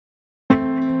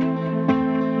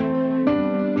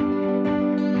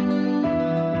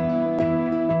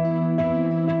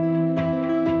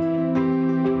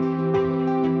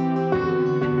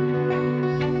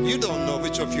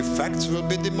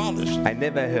be demolished. I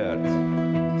never heard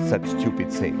such stupid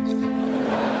things.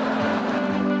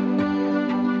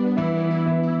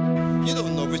 You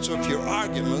don't know which of your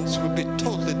arguments will be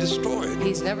totally destroyed.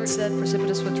 He's never said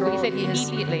precipitous withdrawal. He said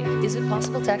immediately. Is it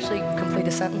possible to actually complete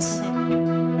a sentence?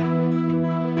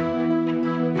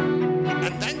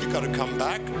 And then you got to come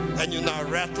back, and you're now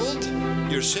rattled,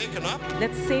 you're shaken up.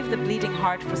 Let's save the bleeding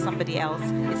heart for somebody else.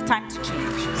 It's time to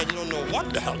change. And you don't know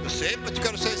what the hell to say, but you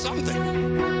got to say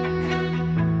something.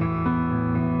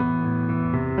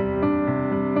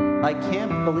 I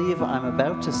can't believe I'm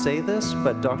about to say this,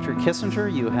 but Dr.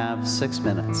 Kissinger, you have 6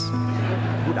 minutes.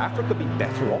 Would Africa be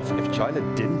better off if China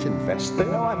didn't invest there?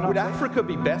 No, I'm not. Would Africa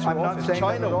be better off if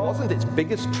China wasn't its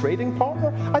biggest trading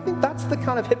partner? I think that's the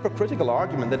kind of hypocritical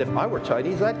argument that if I were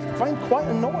Chinese, I'd find quite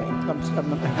annoying.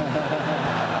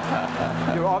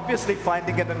 You're obviously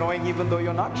finding it annoying even though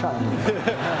you're not Chinese.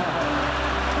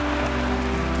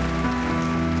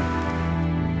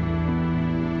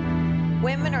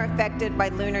 Women are affected by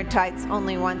lunar tides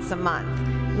only once a month.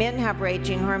 Men have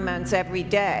raging hormones every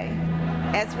day.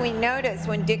 As we noticed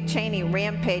when Dick Cheney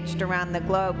rampaged around the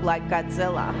globe like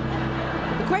Godzilla.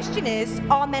 The question is,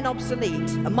 are men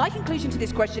obsolete? And my conclusion to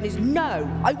this question is no.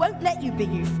 I won't let you be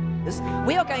you f***ers.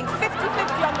 We are going 50-50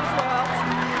 on this world.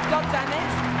 God damn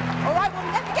it. Or I will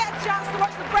never get a chance to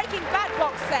watch the Breaking Bad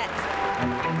box set.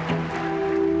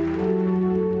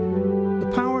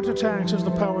 The power to tax is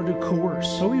the power to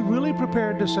coerce. Are we really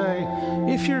prepared to say,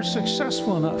 if you're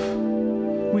successful enough,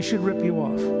 we should rip you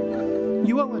off?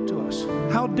 You owe it to us.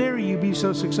 How dare you be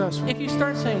so successful? If you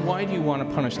start saying, why do you want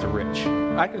to punish the rich?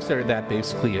 I consider that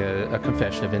basically a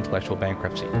confession of intellectual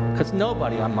bankruptcy. Because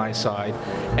nobody on my side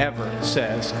ever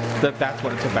says that that's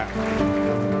what it's about.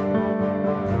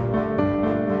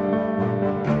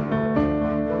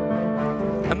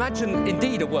 Imagine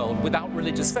indeed a world without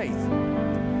religious faith.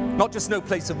 Not just no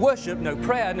place of worship, no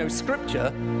prayer, no scripture,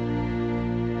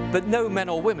 but no men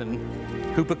or women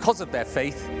who, because of their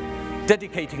faith,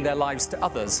 dedicating their lives to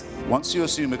others. Once you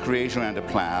assume a creation and a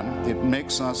plan, it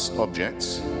makes us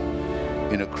objects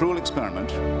in a cruel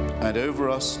experiment, and over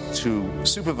us to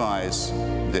supervise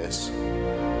this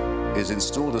is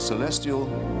installed a celestial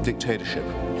dictatorship,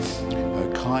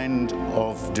 a kind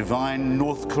of divine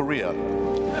North Korea.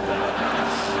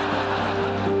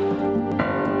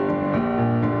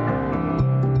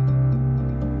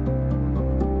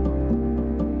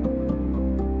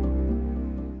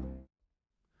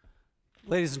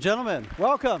 Ladies and gentlemen,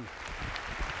 welcome.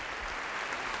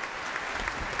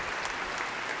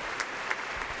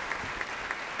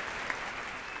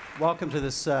 Welcome to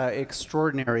this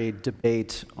extraordinary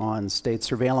debate on state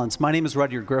surveillance. My name is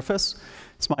Rudyard Griffiths.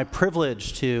 It's my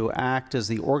privilege to act as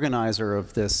the organizer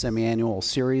of this semi-annual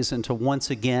series and to once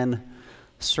again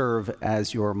serve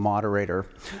as your moderator.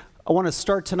 I want to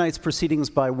start tonight's proceedings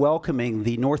by welcoming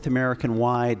the North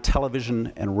American-wide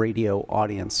television and radio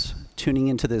audience tuning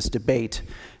into this debate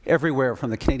everywhere from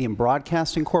the Canadian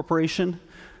Broadcasting Corporation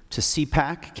to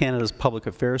CPAC, Canada's Public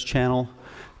Affairs Channel,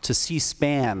 to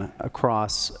C-SPAN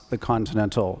across the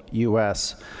continental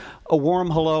U.S. A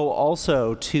warm hello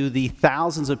also to the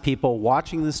thousands of people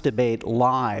watching this debate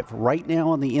live right now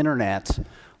on the internet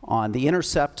on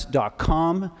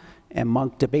theintercept.com and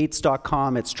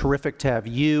monkdebates.com. It's terrific to have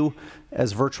you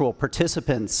as virtual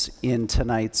participants in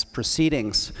tonight's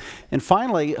proceedings. And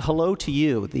finally, hello to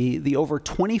you, the over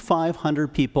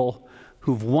 2,500 people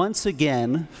who've once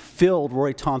again filled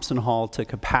Roy Thompson Hall to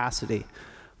capacity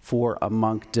for a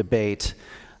Munk debate.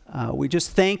 We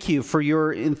just thank you for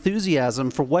your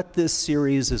enthusiasm for what this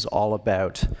series is all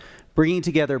about, bringing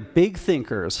together big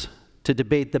thinkers to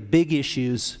debate the big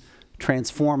issues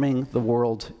transforming the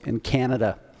world in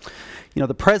Canada. You know,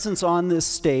 the presence on this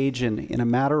stage in a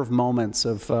matter of moments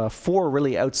of four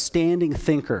really outstanding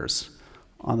thinkers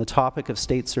on the topic of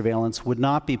state surveillance would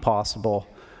not be possible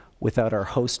without our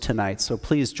host tonight. So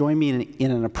please join me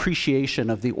in an appreciation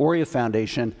of the Aurea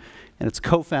Foundation and its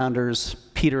co-founders,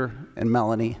 Peter and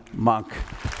Melanie Munk.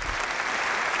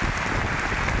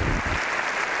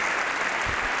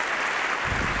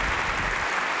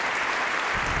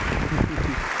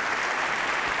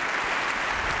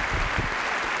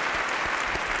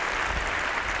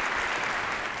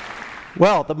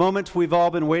 Well, the moment we've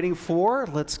all been waiting for,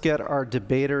 let's get our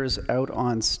debaters out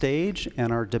on stage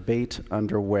and our debate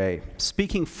underway.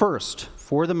 Speaking first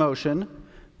for the motion,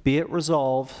 be it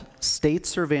resolved, state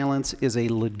surveillance is a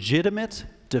legitimate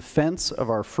defense of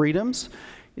our freedoms,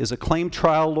 is acclaimed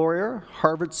trial lawyer,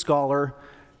 Harvard scholar,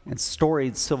 and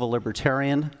storied civil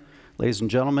libertarian. Ladies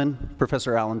and gentlemen,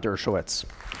 Professor Alan Dershowitz.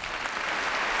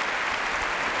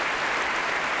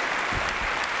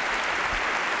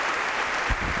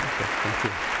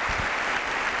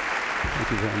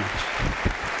 Thank you very much.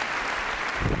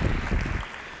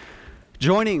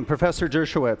 Joining Professor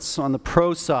Dershowitz on the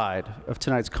pro side of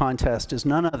tonight's contest is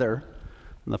none other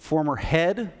than the former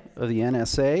head of the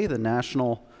NSA, the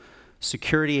National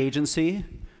Security Agency,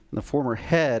 and the former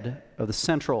head of the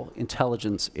Central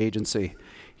Intelligence Agency.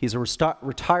 He's a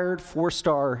retired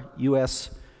four-star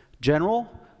U.S. general.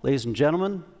 Ladies and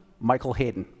gentlemen, Michael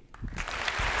Hayden.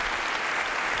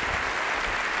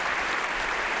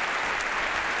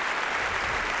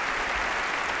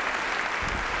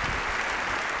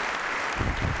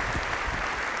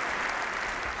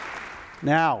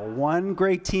 Now, one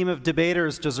great team of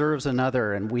debaters deserves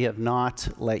another, and we have not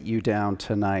let you down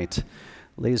tonight.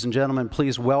 Ladies and gentlemen,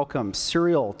 please welcome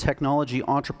serial technology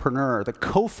entrepreneur, the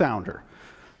co-founder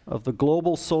of the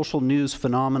global social news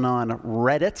phenomenon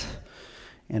Reddit,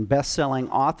 and best-selling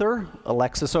author,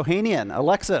 Alexis Ohanian.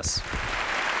 Alexis.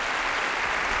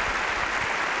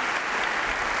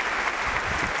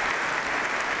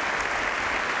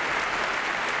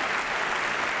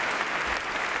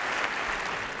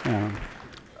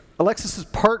 Alexis's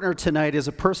partner tonight is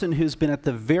a person who's been at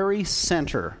the very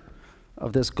center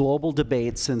of this global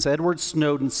debate since Edward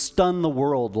Snowden stunned the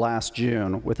world last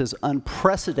June with his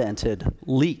unprecedented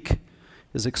leak,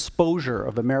 his exposure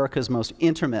of America's most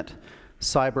intimate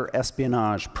cyber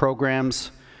espionage programs.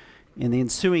 In the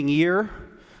ensuing year,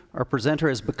 our presenter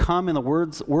has become, in the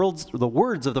words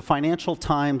of the Financial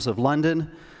Times of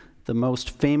London, the most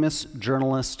famous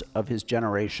journalist of his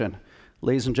generation.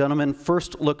 Ladies and gentlemen,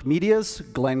 First Look Media's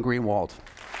Glenn Greenwald.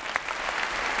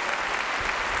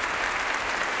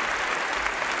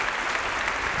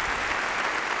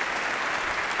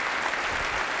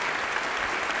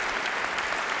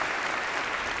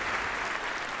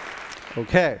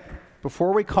 Okay,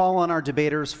 before we call on our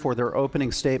debaters for their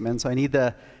opening statements, I need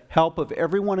the help of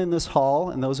everyone in this hall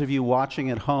and those of you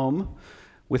watching at home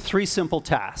with three simple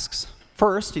tasks.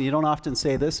 First, and you don't often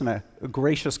say this in a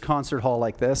gracious concert hall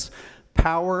like this,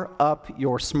 power up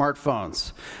your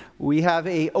smartphones. We have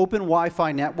an open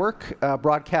Wi-Fi network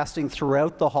broadcasting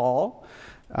throughout the hall.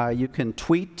 You can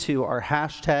tweet to our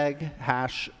hashtag,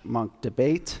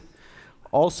 #MunkDebate.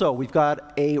 Also, we've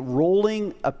got a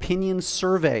rolling opinion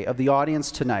survey of the audience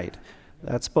tonight.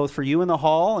 That's both for you in the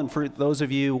hall and for those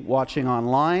of you watching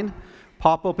online.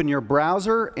 Pop open your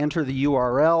browser, enter the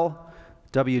URL,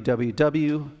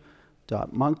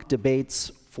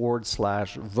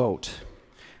 www.munkdebates.com/vote.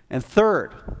 And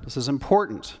third, this is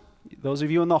important, those of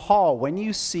you in the hall, when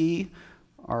you see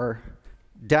our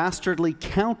dastardly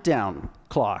countdown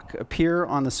clock appear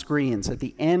on the screens at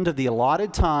the end of the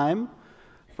allotted time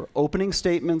for opening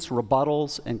statements,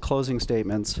 rebuttals, and closing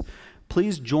statements,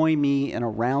 please join me in a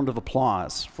round of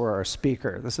applause for our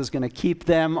speaker. This is going to keep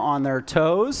them on their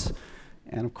toes,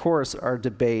 and of course, our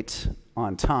debate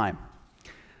on time.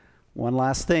 One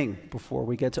last thing before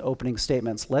we get to opening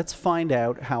statements. Let's find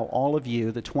out how all of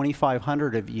you, the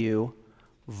 2,500 of you,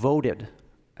 voted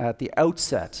at the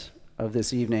outset of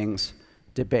this evening's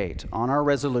debate on our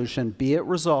resolution, be it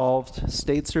resolved,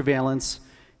 state surveillance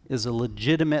is a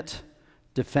legitimate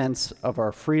defense of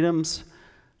our freedoms.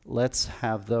 Let's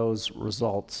have those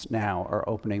results now, our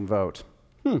opening vote.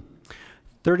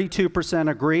 32%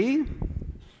 agree,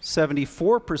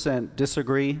 74%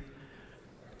 disagree,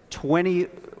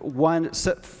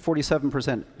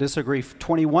 47% disagree,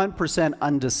 21%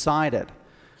 undecided.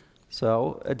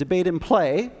 So a debate in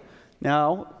play.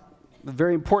 Now, a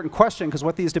very important question, because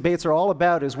what these debates are all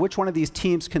about is which one of these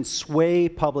teams can sway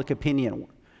public opinion,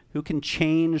 who can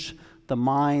change the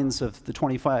minds of the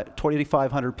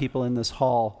 2,500 people in this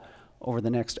hall over the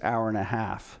next hour and a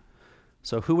half.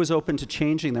 So who is open to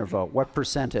changing their vote? What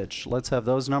percentage? Let's have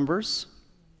those numbers.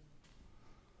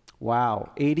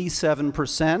 Wow,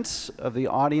 87% of the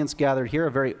audience gathered here,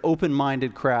 a very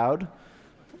open-minded crowd.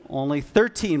 Only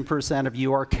 13% of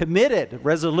you are committed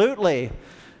resolutely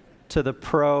to the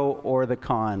pro or the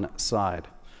con side.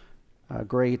 A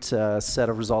great set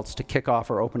of results to kick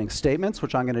off our opening statements,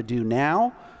 which I'm going to do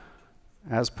now.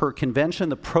 As per convention,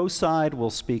 the pro side will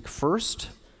speak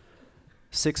first.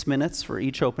 6 minutes for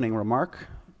each opening remark.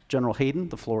 General Hayden,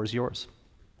 the floor is yours.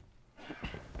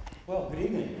 Well, good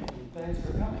evening, and thanks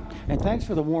for coming. And thanks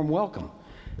for the warm welcome.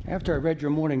 After I read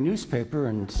your morning newspaper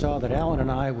and saw that Alan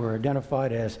and I were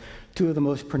identified as two of the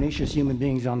most pernicious human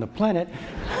beings on the planet,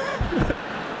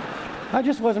 I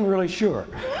just wasn't really sure.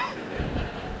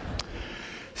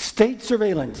 State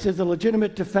surveillance is a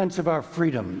legitimate defense of our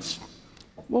freedoms.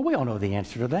 Well, we all know the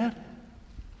answer to that.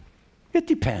 It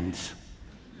depends.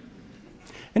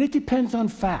 And it depends on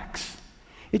facts.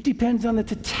 It depends on the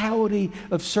totality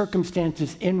of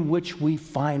circumstances in which we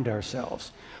find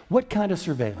ourselves. What kind of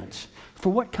surveillance? For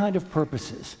what kind of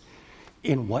purposes?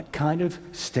 in what kind of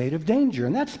state of danger.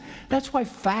 And that's why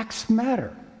facts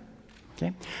matter.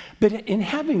 Okay? But in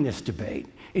having this debate,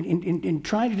 in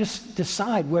trying to just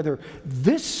decide whether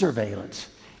this surveillance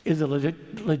is a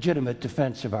legitimate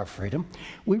defense of our freedom,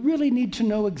 we really need to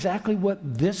know exactly what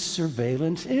this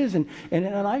surveillance is. And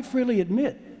I freely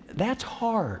admit, that's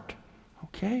hard.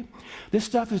 Okay? This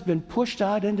stuff has been pushed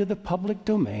out into the public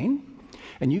domain,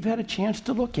 and you've had a chance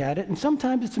to look at it, and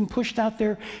sometimes it's been pushed out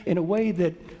there in a way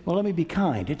that, well, let me be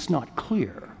kind, it's not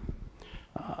clear.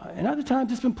 And other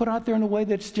times it's been put out there in a way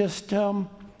that's just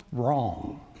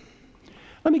wrong.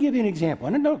 Let me give you an example.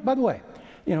 And no, by the way,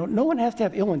 no one has to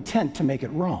have ill intent to make it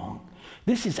wrong.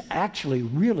 This is actually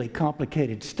really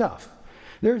complicated stuff.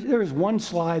 There is one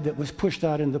slide that was pushed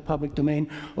out in the public domain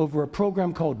over a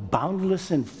program called Boundless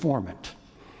Informant.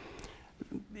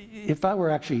 If I were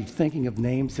actually thinking of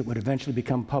names that would eventually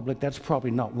become public, that's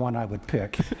probably not one I would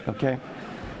pick, okay?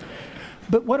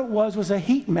 But what it was a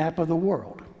heat map of the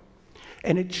world.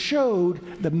 And it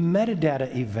showed the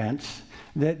metadata events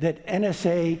that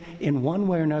NSA in one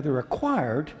way or another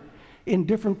acquired in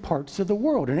different parts of the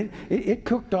world. And it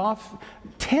cooked off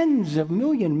tens of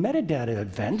million metadata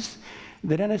events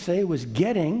that NSA was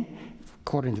getting,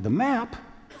 according to the map,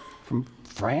 from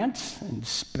France and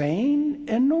Spain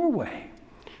and Norway.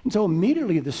 And so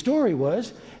immediately the story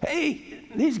was, hey,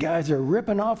 these guys are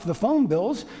ripping off the phone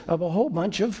bills of a whole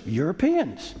bunch of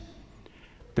Europeans.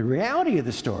 The reality of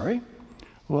the story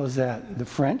was that the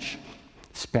French,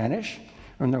 Spanish,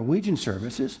 or Norwegian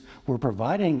services were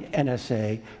providing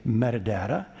NSA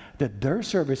metadata that their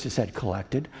services had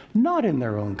collected, not in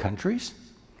their own countries,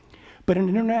 but in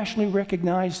internationally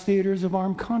recognized theaters of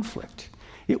armed conflict.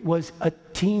 It was a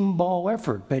team ball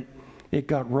effort, but it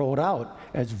got rolled out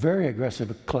as very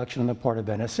aggressive collection on the part of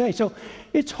NSA. So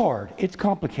it's hard, it's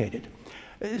complicated.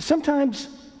 Sometimes,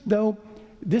 though,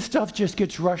 this stuff just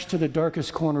gets rushed to the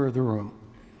darkest corner of the room.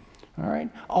 All right?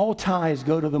 All ties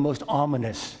go to the most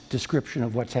ominous description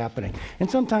of what's happening. And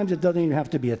sometimes it doesn't even have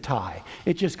to be a tie.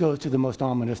 It just goes to the most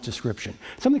ominous description.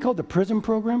 Something called the PRISM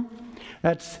program.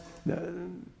 That's the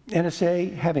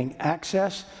NSA having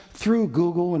access through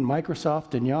Google and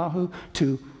Microsoft and Yahoo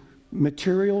to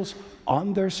materials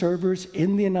on their servers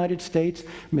in the United States,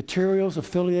 materials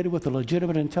affiliated with a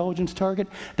legitimate intelligence target.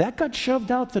 That got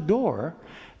shoved out the door,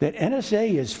 that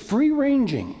NSA is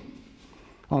free-ranging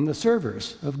on the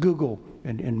servers of Google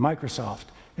and Microsoft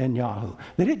and Yahoo.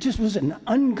 That it just was an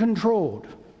uncontrolled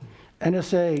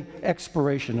NSA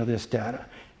exploration of this data.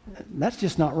 That's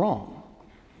just not wrong.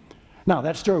 Now,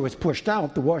 that story was pushed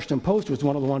out. The Washington Post was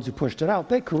one of the ones who pushed it out.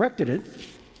 They corrected it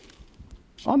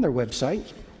on their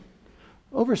website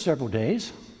over several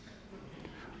days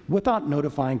without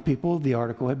notifying people the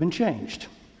article had been changed.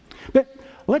 But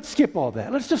let's skip all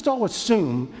that. Let's just all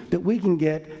assume that we can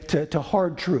get to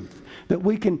hard truth, that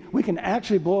we can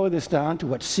actually boil this down to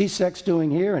what CSEC's doing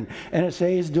here and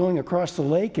NSA is doing across the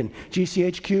lake and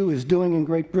GCHQ is doing in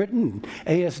Great Britain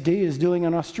and ASD is doing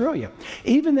in Australia.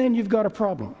 Even then, you've got a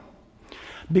problem.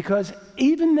 Because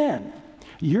even then,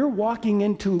 you're walking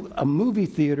into a movie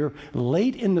theater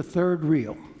late in the third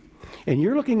reel, and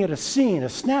you're looking at a scene, a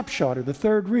snapshot of the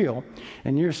third reel,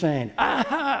 and you're saying,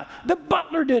 aha, the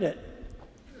butler did it.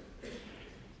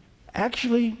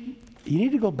 Actually, you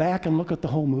need to go back and look at the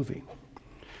whole movie.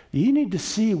 You need to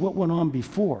see what went on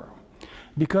before.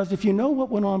 Because if you know what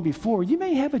went on before, you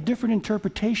may have a different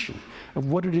interpretation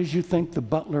of what it is you think the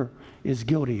butler is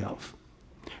guilty of.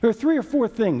 There are 3 or 4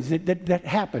 things that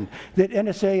happened that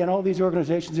NSA and all these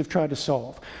organizations have tried to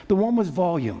solve. The one was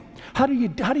volume. How do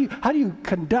you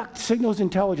conduct signals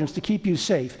intelligence to keep you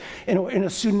safe in a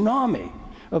tsunami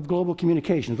of global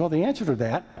communications? Well, the answer to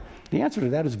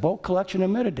that is bulk collection of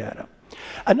metadata.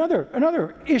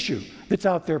 Another issue that's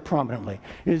out there prominently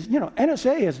is,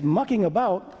 NSA is mucking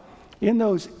about in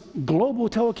those global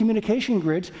telecommunication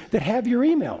grids that have your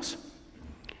emails.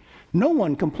 No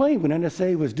one complained when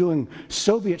NSA was doing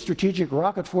Soviet Strategic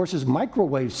Rocket Forces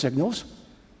microwave signals.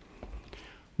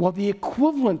 Well, the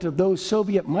equivalent of those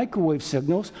Soviet microwave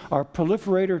signals are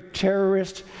proliferator,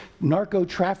 terrorist,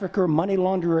 narco-trafficker, money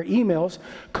launderer emails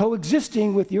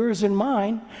coexisting with yours and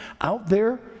mine out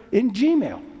there in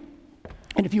Gmail.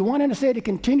 And if you want NSA to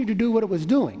continue to do what it was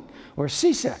doing, or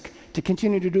CSEC to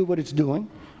continue to do what it's doing,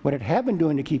 what it had been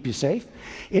doing to keep you safe,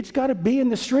 it's got to be in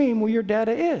the stream where your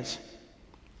data is.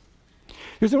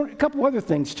 There's a couple other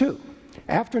things, too.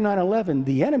 After 9/11,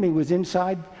 the enemy was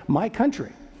inside my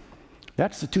country.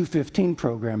 That's the 215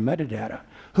 program, metadata.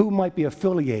 Who might be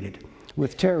affiliated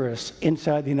with terrorists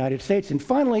inside the United States? And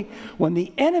finally, when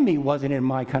the enemy wasn't in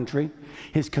my country,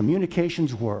 his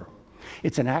communications were.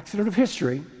 It's an accident of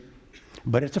history,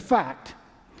 but it's a fact.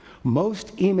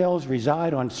 Most emails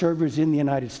reside on servers in the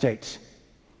United States.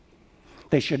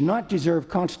 They should not deserve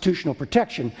constitutional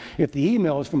protection if the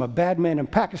email is from a bad man in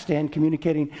Pakistan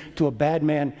communicating to a bad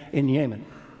man in Yemen.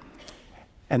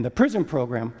 And the PRISM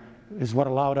program is what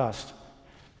allowed us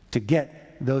to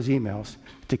get those emails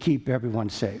to keep everyone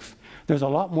safe. There's a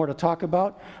lot more to talk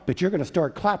about, but you're going to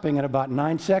start clapping in about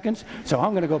 9 seconds, so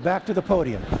I'm going to go back to the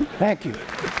podium. Thank you.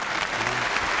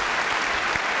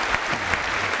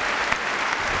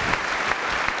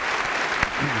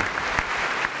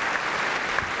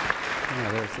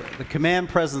 The command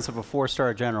presence of a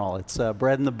 4-star general. It's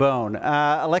bred in the bone.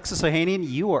 Alexis Ohanian,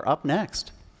 you are up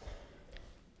next.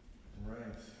 Right.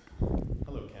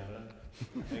 Hello, Canada.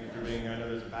 Thank you for being here. I know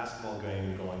there's a basketball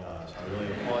game going on, so I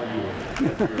really applaud you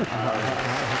for your power.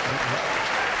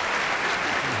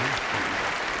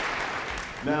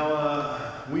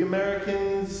 Now, we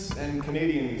Americans and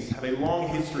Canadians have a long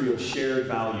history of shared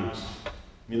values.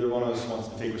 Neither one of us wants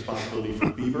to take responsibility for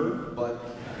Bieber, but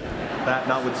that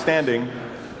notwithstanding,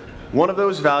 one of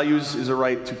those values is a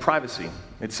right to privacy.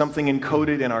 It's something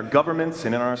encoded in our governments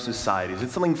and in our societies.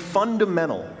 It's something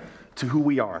fundamental to who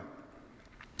we are.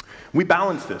 We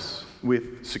balance this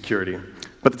with security,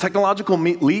 but the technological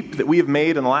leap that we have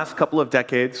made in the last couple of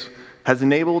decades has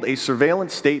enabled a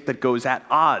surveillance state that goes at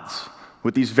odds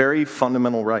with these very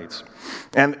fundamental rights.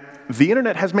 And the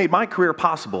internet has made my career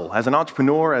possible as an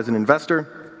entrepreneur, as an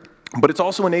investor, but it's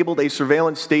also enabled a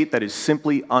surveillance state that is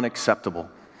simply unacceptable.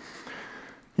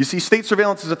 You see, state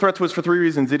surveillance is a threat to us for 3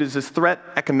 reasons. It is a threat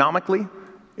economically,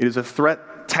 it is a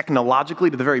threat technologically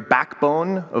to the very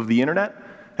backbone of the internet,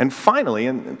 and finally,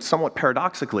 and somewhat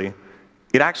paradoxically,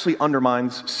 it actually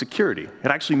undermines security.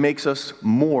 It actually makes us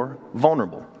more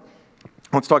vulnerable.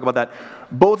 Let's talk about that.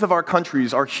 Both of our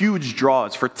countries are huge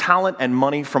draws for talent and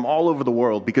money from all over the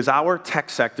world because our tech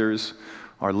sectors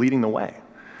are leading the way.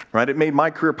 Right? It made my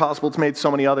career possible. It's made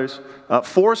so many others.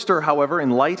 Forrester, however, in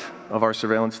light of our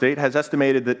surveillance state, has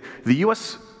estimated that the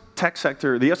U.S. tech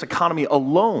sector, the U.S. economy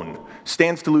alone,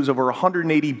 stands to lose over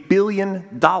 $180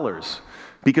 billion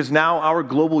because now our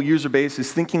global user base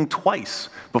is thinking twice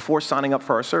before signing up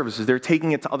for our services. They're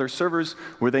taking it to other servers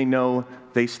where they know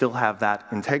they still have that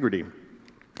integrity.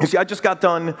 You see, I just got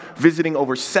done visiting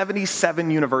over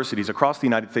 77 universities across the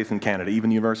United States and Canada, even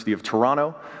the University of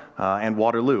Toronto, and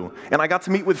Waterloo. And I got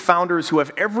to meet with founders who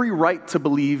have every right to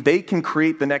believe they can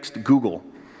create the next Google.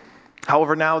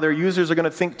 However, now their users are going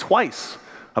to think twice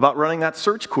about running that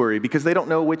search query because they don't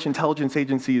know which intelligence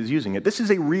agency is using it. This is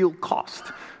a real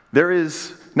cost. There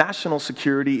is national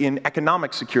security in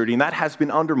economic security, and that has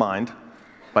been undermined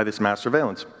by this mass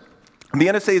surveillance. The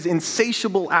NSA's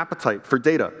insatiable appetite for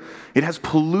data, it has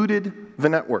polluted the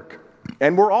network.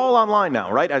 And we're all online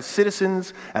now, right? As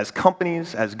citizens, as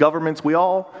companies, as governments, we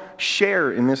all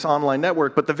share in this online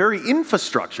network, but the very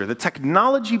infrastructure, the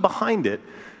technology behind it,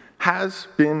 has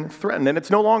been threatened. And it's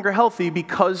no longer healthy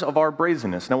because of our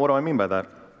brazenness. Now, what do I mean by that?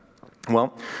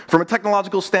 Well, from a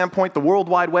technological standpoint, the World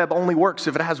Wide Web only works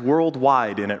if it has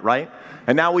worldwide in it, right?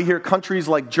 And now we hear countries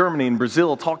like Germany and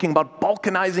Brazil talking about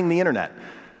balkanizing the internet.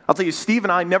 I'll tell you, Steve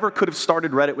and I never could have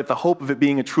started Reddit with the hope of it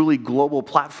being a truly global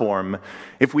platform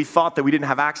if we thought that we didn't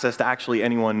have access to actually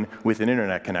anyone with an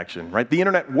internet connection, right? The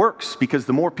internet works because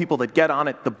the more people that get on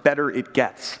it, the better it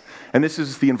gets. And this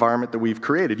is the environment that we've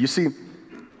created. You see,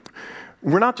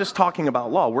 we're not just talking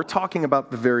about law, we're talking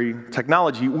about the very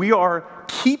technology. We are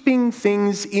keeping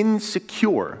things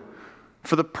insecure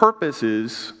for the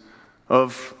purposes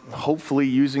of hopefully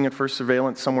using it for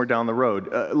surveillance somewhere down the road.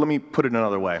 Let me put it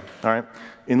another way, all right?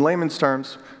 In layman's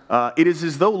terms, it is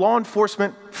as though law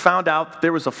enforcement found out that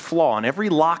there was a flaw in every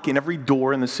lock in every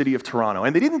door in the city of Toronto,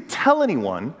 and they didn't tell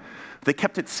anyone. They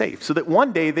kept it safe so that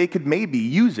one day they could maybe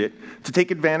use it to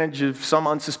take advantage of some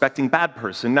unsuspecting bad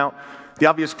person. Now, the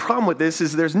obvious problem with this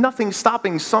is there's nothing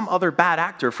stopping some other bad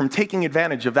actor from taking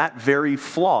advantage of that very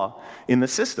flaw in the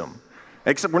system.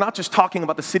 Except we're not just talking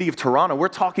about the city of Toronto, we're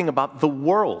talking about the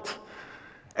world.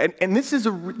 And this is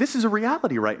a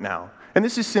reality right now. And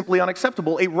this is simply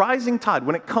unacceptable. A rising tide,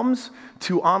 when it comes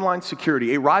to online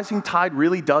security, a rising tide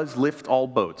really does lift all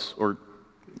boats, or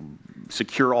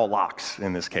secure all locks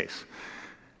in this case.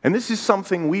 And this is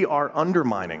something we are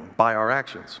undermining by our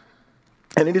actions.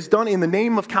 And it is done in the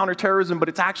name of counterterrorism, but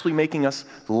it's actually making us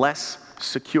less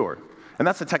secure. And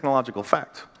that's a technological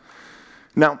fact.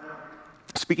 Now,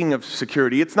 speaking of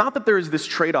security, it's not that there is this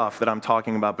trade-off that I'm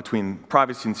talking about between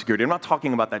privacy and security. I'm not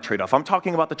talking about that trade-off. I'm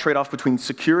talking about the trade-off between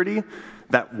security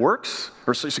that works,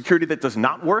 or security that does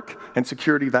not work, and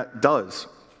security that does.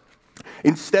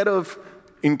 Instead of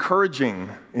encouraging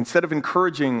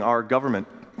our government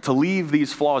to leave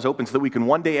these flaws open so that we can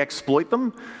one day exploit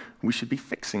them, we should be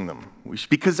fixing them.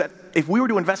 Because if we were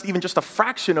to invest even just a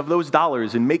fraction of those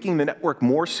dollars in making the network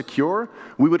more secure,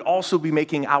 we would also be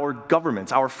making our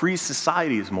governments, our free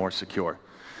societies more secure.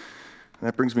 And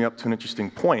that brings me up to an interesting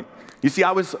point. You see,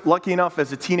 I was lucky enough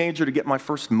as a teenager to get my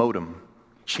first modem.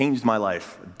 Changed my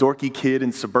life. A dorky kid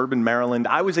in suburban Maryland.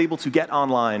 I was able to get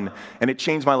online, and it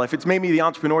changed my life. It's made me the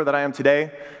entrepreneur that I am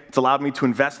today. It's allowed me to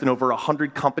invest in over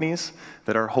 100 companies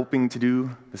that are hoping to do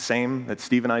the same that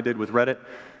Steve and I did with Reddit.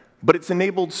 But it's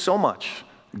enabled so much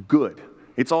good.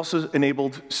 It's also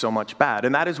enabled so much bad.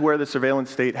 And that is where the surveillance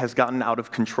state has gotten out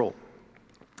of control.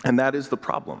 And that is the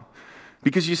problem.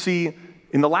 Because you see,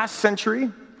 in the last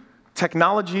century,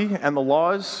 technology and the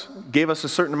laws gave us a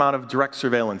certain amount of direct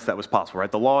surveillance that was possible,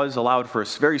 right? The laws allowed for a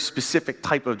very specific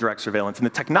type of direct surveillance, and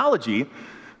the technology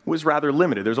was rather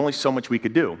limited. There's only so much we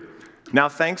could do. Now,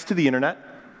 thanks to the internet,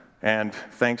 and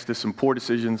thanks to some poor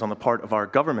decisions on the part of our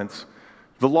governments,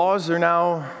 the laws are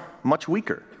now much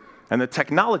weaker, and the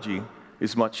technology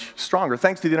is much stronger.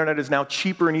 Thanks to the internet, it is now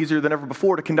cheaper and easier than ever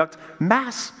before to conduct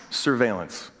mass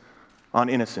surveillance on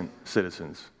innocent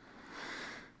citizens.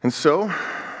 And so,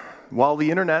 while the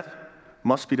internet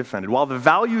must be defended, while the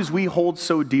values we hold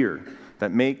so dear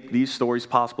that make these stories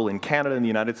possible in Canada and the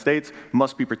United States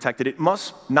must be protected, it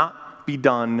must not be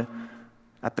done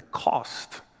at the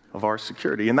cost of our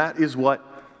security. And that is what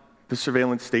the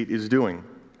surveillance state is doing.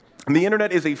 And the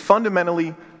internet is a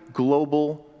fundamentally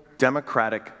global,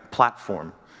 democratic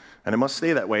platform, and it must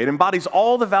stay that way. It embodies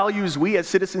all the values we as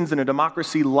citizens in a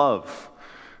democracy love,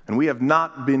 and we have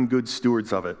not been good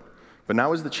stewards of it. But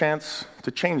now is the chance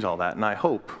to change all that, and I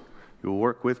hope you will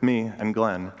work with me and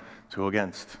Glenn to go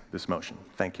against this motion.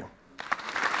 Thank you.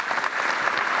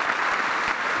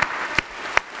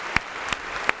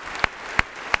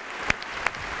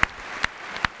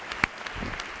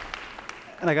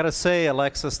 And I gotta say,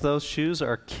 Alexis, those shoes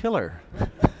are killer.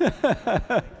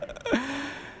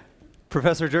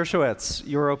 Professor Dershowitz,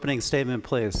 your opening statement,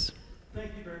 please.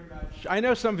 Thank you very much. I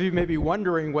know some of you may be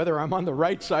wondering whether I'm on the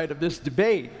right side of this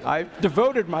debate. I've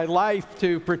devoted my life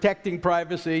to protecting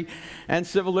privacy and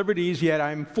civil liberties, yet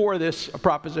I'm for this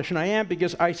proposition. I am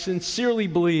because I sincerely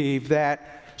believe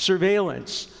that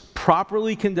surveillance,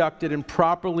 properly conducted and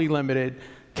properly limited,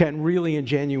 can really and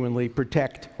genuinely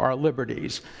protect our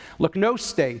liberties. Look, no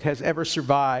state has ever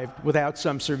survived without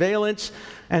some surveillance,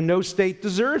 and no state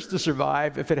deserves to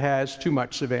survive if it has too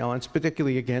much surveillance,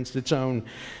 particularly against its own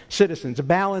citizens. A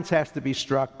balance has to be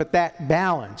struck, but that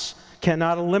balance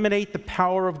cannot eliminate the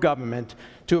power of government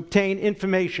to obtain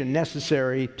information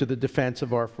necessary to the defense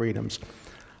of our freedoms.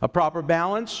 A proper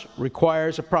balance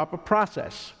requires a proper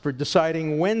process for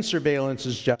deciding when surveillance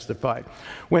is justified,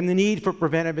 when the need for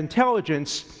preventive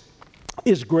intelligence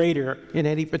is greater in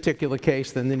any particular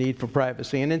case than the need for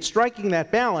privacy. And in striking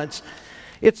that balance,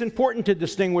 it's important to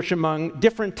distinguish among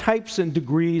different types and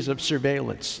degrees of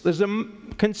surveillance. There's a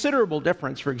considerable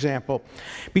difference, for example,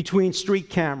 between street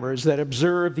cameras that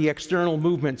observe the external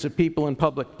movements of people in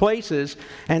public places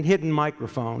and hidden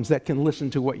microphones that can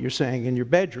listen to what you're saying in your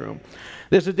bedroom.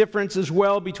 There's a difference as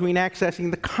well between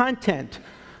accessing the content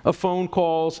of phone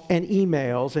calls and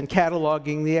emails and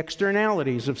cataloging the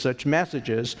externalities of such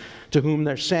messages, to whom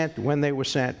they're sent, when they were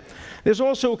sent. There's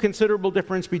also a considerable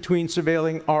difference between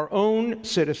surveilling our own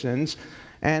citizens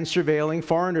and surveilling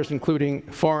foreigners, including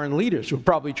foreign leaders who are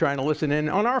probably trying to listen in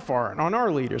on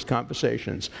our leaders'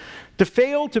 conversations. To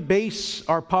fail to base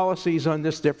our policies on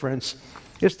this difference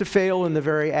is to fail in the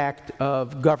very act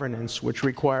of governance, which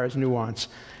requires nuance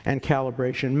and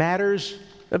calibration. Matters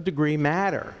of degree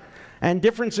matter, and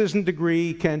differences in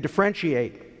degree can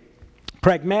differentiate.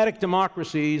 Pragmatic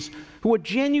democracies who are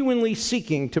genuinely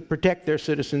seeking to protect their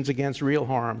citizens against real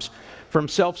harms from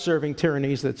self-serving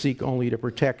tyrannies that seek only to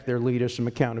protect their leaders from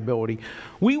accountability.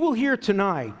 We will hear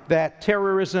tonight that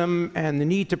terrorism and the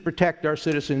need to protect our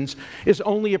citizens is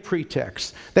only a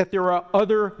pretext, that there are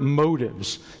other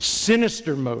motives,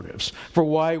 sinister motives, for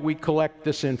why we collect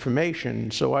this information.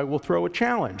 So I will throw a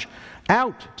challenge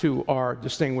out to our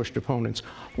distinguished opponents.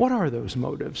 What are those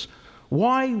motives?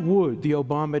 Why would the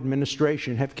Obama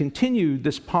administration have continued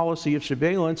this policy of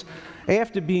surveillance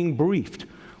after being briefed?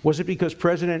 Was it because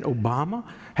President Obama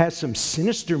has some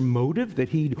sinister motive that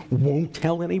he won't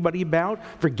tell anybody about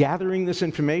for gathering this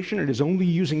information and is only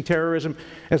using terrorism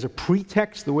as a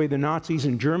pretext, the way the Nazis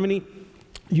in Germany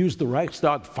used the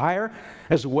Reichstag fire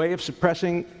as a way of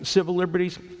suppressing civil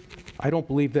liberties? I don't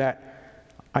believe that.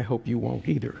 I hope you won't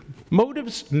either.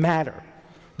 Motives matter,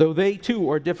 though they too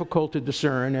are difficult to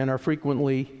discern and are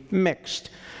frequently mixed.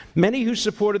 Many who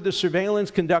supported the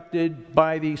surveillance conducted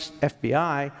by the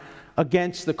FBI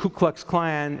against the Ku Klux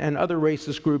Klan and other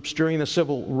racist groups during the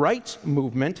civil rights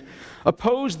movement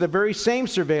opposed the very same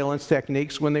surveillance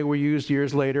techniques when they were used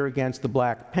years later against the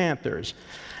Black Panthers.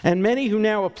 And many who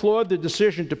now applaud the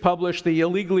decision to publish the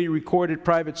illegally recorded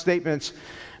private statements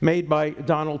made by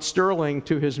Donald Sterling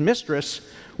to his mistress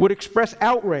would express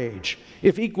outrage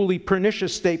if equally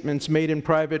pernicious statements made in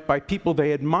private by people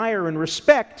they admire and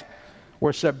respect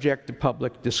were subject to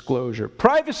public disclosure.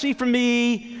 Privacy for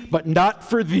me, but not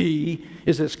for thee,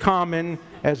 is as common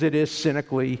as it is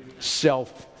cynically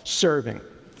self-serving.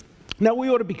 Now, we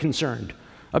ought to be concerned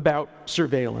about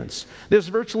surveillance. There's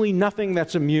virtually nothing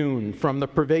that's immune from the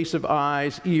pervasive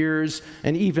eyes, ears,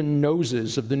 and even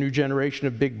noses of the new generation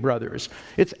of big brothers.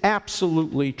 It's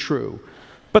absolutely true.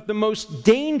 But the most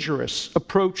dangerous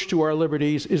approach to our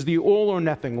liberties is the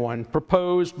all-or-nothing one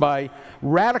proposed by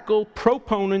radical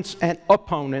proponents and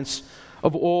opponents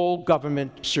of all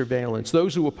government surveillance.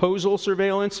 Those who oppose all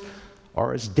surveillance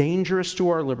are as dangerous to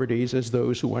our liberties as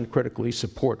those who uncritically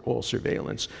support all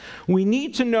surveillance. We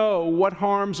need to know what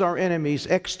harms our enemies,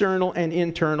 external and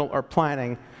internal, are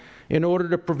planning in order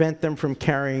to prevent them from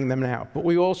carrying them out. But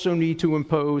we also need to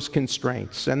impose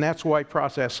constraints, and that's why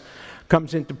process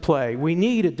comes into play. We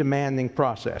need a demanding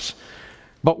process,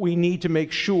 but we need to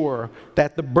make sure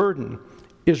that the burden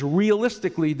is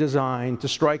realistically designed to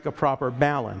strike a proper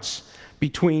balance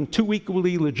between two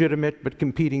equally legitimate but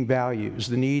competing values: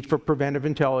 the need for preventive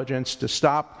intelligence to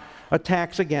stop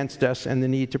attacks against us and the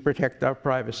need to protect our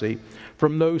privacy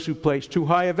from those who place too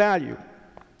high a value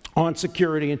on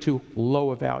security and too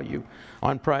low a value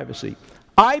on privacy.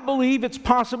 I believe it's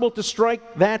possible to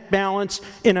strike that balance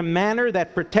in a manner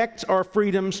that protects our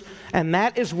freedoms, and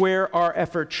that is where our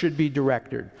efforts should be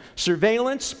directed.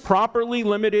 Surveillance, properly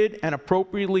limited and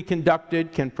appropriately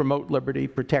conducted, can promote liberty,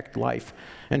 protect life,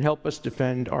 and help us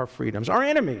defend our freedoms. Our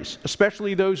enemies,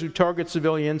 especially those who target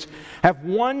civilians, have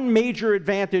one major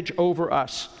advantage over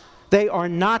us. They are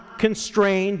not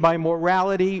constrained by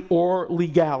morality or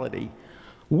legality.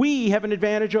 We have an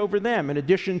advantage over them. In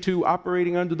addition to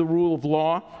operating under the rule of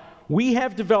law, we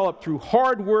have developed through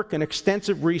hard work and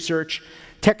extensive research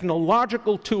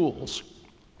technological tools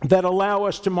that allow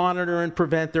us to monitor and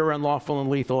prevent their unlawful and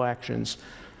lethal actions.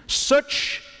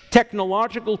 Such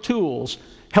technological tools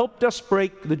helped us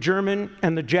break the German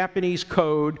and the Japanese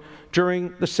code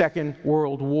during the Second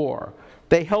World War.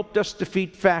 They helped us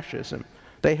defeat fascism.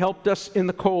 They helped us in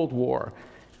the Cold War.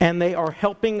 And they are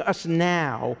helping us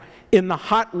now in the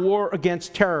hot war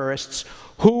against terrorists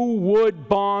who would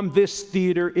bomb this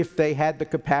theater if they had the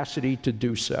capacity to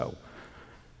do so.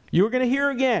 You're going to hear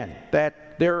again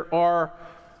that there are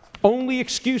only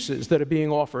excuses that are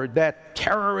being offered, that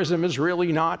terrorism is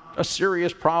really not a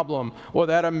serious problem, or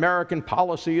that American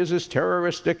policy is as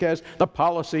terroristic as the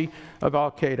policy of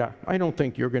Al-Qaeda. I don't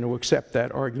think you're going to accept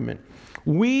that argument.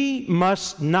 We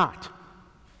must not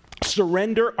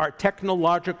surrender our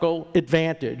technological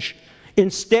advantage.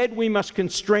 Instead, we must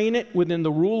constrain it within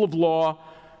the rule of law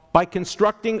by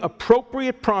constructing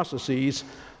appropriate processes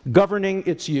governing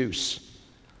its use.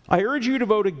 I urge you to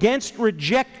vote against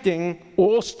rejecting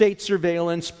all state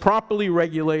surveillance properly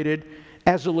regulated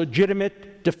as a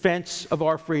legitimate defense of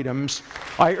our freedoms.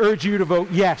 I urge you to vote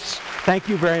yes. Thank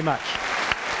you very much.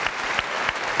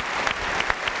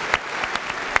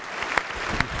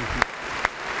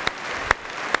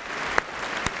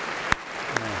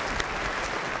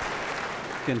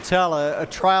 You can tell a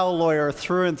trial lawyer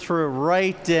through and through,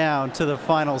 right down to the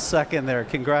final second there.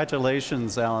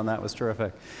 Congratulations, Alan. That was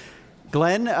terrific.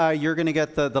 Glenn, you're going to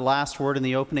get the last word in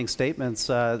the opening statements.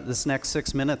 This next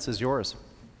 6 minutes is yours.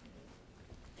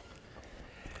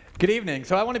 Good evening.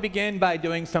 So I want to begin by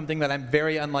doing something that I'm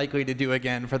very unlikely to do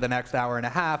again for the next hour and a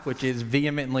half, which is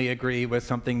vehemently agree with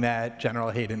something that General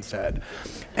Hayden said.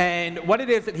 And what it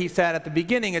is that he said at the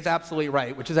beginning is absolutely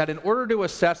right, which is that in order to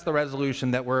assess the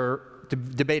resolution that we're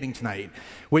debating tonight,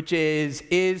 which is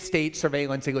state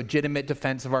surveillance a legitimate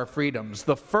defense of our freedoms?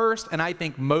 The first, and I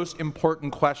think most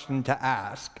important question to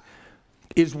ask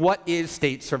is, what is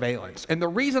state surveillance? And the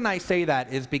reason I say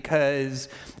that is because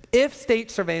if state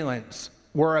surveillance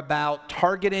were about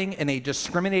targeting in a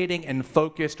discriminating and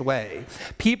focused way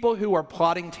people who are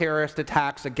plotting terrorist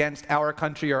attacks against our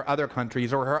country or other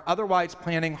countries, or are otherwise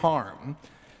planning harm,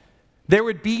 there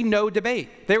would be no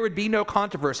debate. There would be no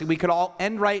controversy. We could all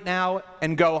end right now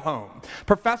and go home.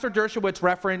 Professor Dershowitz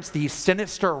referenced these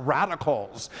sinister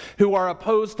radicals who are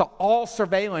opposed to all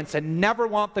surveillance and never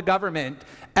want the government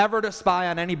ever to spy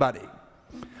on anybody.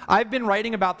 I've been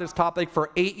writing about this topic for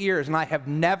 8 years, and I have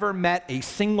never met a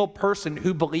single person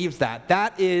who believes that.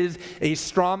 That is a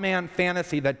straw man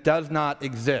fantasy that does not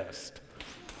exist.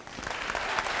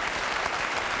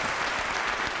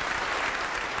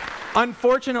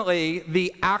 Unfortunately,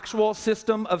 the actual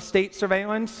system of state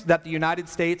surveillance that the United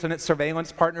States and its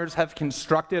surveillance partners have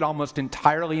constructed almost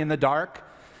entirely in the dark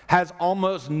has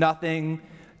almost nothing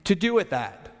to do with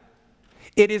that.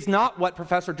 It is not what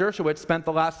Professor Dershowitz spent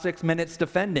the last 6 minutes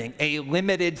defending, a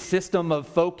limited system of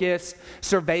focused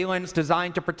surveillance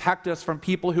designed to protect us from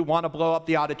people who want to blow up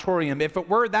the auditorium. If it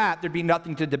were that, there'd be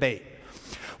nothing to debate.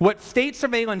 What state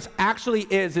surveillance actually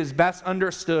is best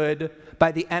understood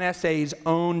by the NSA's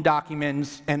own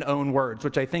documents and own words,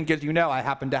 which I think, as you know, I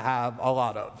happen to have a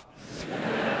lot of.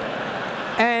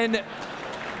 And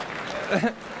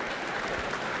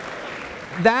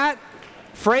that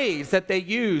phrase that they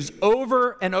use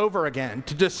over and over again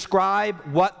to describe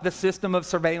what the system of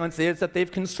surveillance is that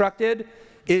they've constructed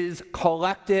is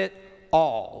collect it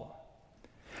all.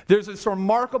 There's this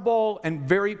remarkable and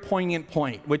very poignant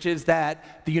point, which is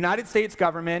that the United States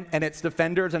government and its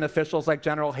defenders and officials like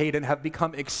General Hayden have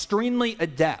become extremely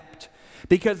adept,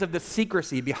 because of the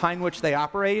secrecy behind which they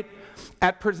operate,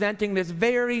 at presenting this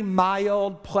very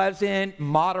mild, pleasant,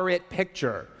 moderate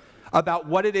picture about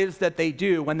what it is that they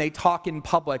do when they talk in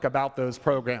public about those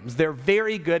programs. They're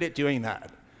very good at doing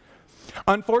that.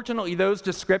 Unfortunately, those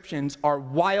descriptions are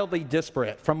wildly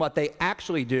disparate from what they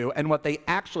actually do and what they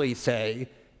actually say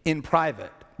in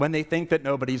private when they think that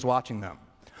nobody's watching them.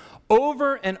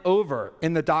 Over and over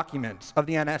in the documents of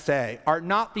the NSA are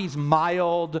not these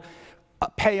mild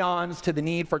paeans to the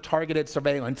need for targeted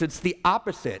surveillance. It's the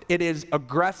opposite. It is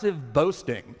aggressive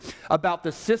boasting about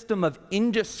the system of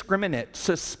indiscriminate,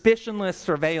 suspicionless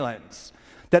surveillance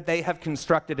that they have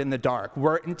constructed in the dark,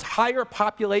 where entire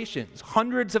populations,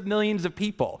 hundreds of millions of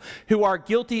people who are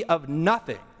guilty of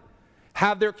nothing,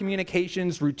 have their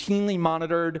communications routinely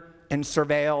monitored and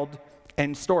surveilled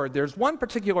and stored. There's one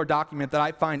particular document that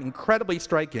I find incredibly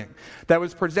striking that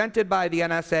was presented by the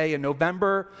NSA in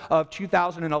November of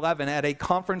 2011 at a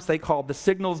conference they called the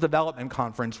Signals Development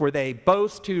Conference, where they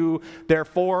boast to their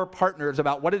 4 partners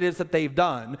about what it is that they've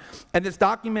done. And this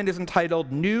document is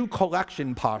entitled New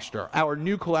Collection Posture, Our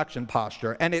New Collection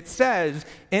Posture. And it says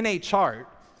in a chart,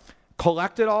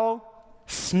 collect it all,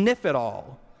 sniff it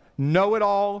all, know it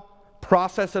all,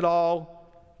 process it all,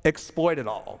 exploit it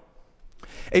all.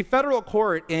 A federal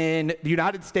court in the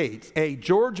United States, a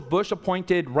George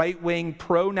Bush-appointed right-wing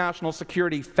pro-national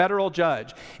security federal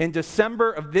judge in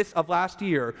December of last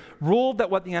year ruled that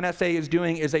what the NSA is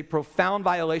doing is a profound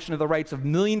violation of the rights of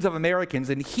millions of Americans,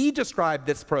 and he described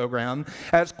this program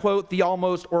as, quote, the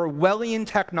almost Orwellian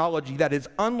technology that is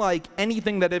unlike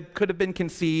anything that could have been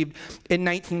conceived in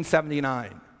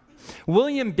 1979.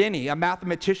 William Binney, a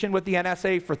mathematician with the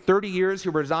NSA for 30 years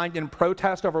who resigned in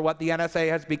protest over what the NSA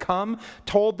has become,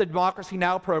 told the Democracy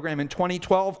Now! Program in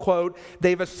 2012, quote,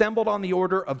 they've assembled on the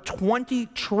order of 20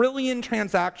 trillion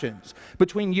transactions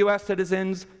between U.S.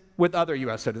 citizens with other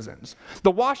U.S. citizens.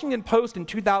 The Washington Post in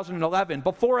 2011,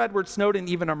 before Edward Snowden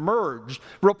even emerged,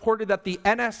 reported that the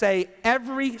NSA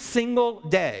every single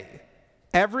day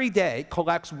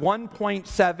collects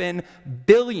 1.7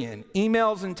 billion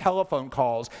emails and telephone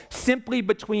calls simply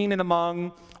between and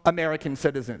among American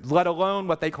citizens, let alone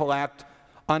what they collect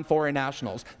on foreign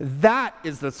nationals. That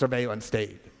is the surveillance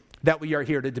state that we are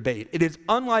here to debate. It is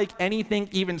unlike anything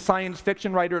even science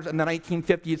fiction writers in the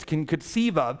 1950s can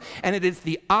conceive of, and it is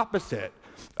the opposite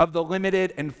of the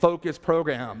limited and focused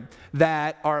program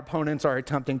that our opponents are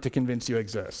attempting to convince you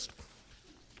exists.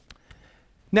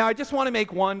 Now, I just want to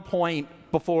make one point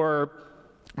before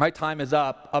my time is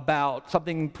up about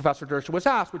something Professor Dershowitz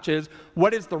asked, which is,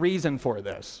 what is the reason for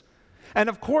this? And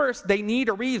of course, they need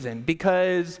a reason,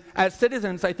 because as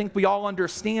citizens, I think we all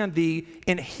understand the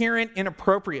inherent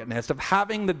inappropriateness of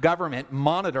having the government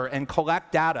monitor and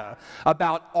collect data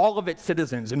about all of its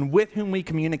citizens and with whom we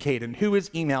communicate and who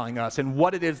is emailing us and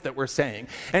what it is that we're saying.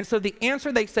 And so the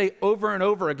answer they say over and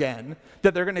over again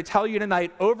that they're going to tell you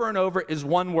tonight over and over is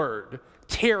one word: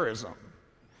 terrorism.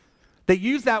 They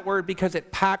use that word because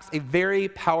it packs a very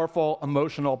powerful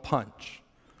emotional punch.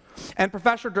 And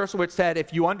Professor Dershowitz said,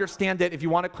 if you understand it, if you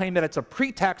want to claim that it's a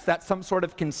pretext, that's some sort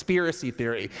of conspiracy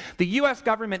theory. The US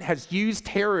government has used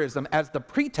terrorism as the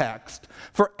pretext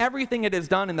for everything it has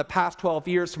done in the past 12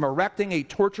 years, from erecting a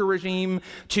torture regime,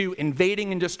 to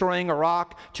invading and destroying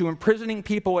Iraq, to imprisoning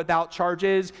people without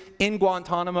charges in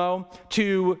Guantanamo,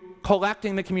 to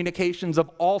collecting the communications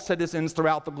of all citizens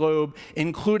throughout the globe,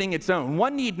 including its own.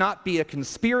 One need not be a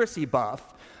conspiracy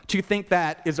buff to think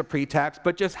that is a pretext,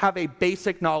 but just have a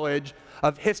basic knowledge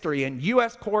of history. And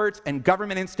US courts and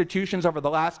government institutions over the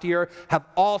last year have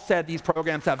all said these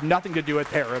programs have nothing to do with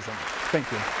terrorism. Thank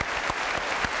you.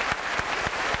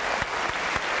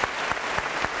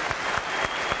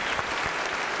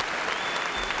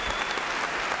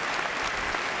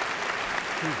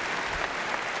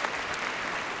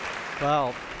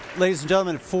 Well, ladies and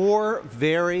gentlemen, 4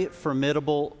 very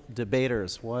formidable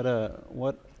debaters.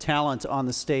 What talent on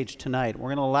the stage tonight. We're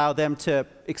going to allow them to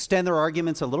extend their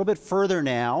arguments a little bit further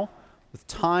now with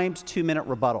timed 2-minute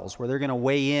rebuttals where they're going to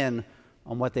weigh in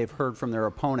on what they've heard from their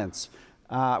opponents.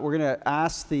 We're going to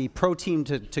ask the pro team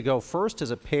to go first as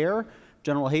a pair.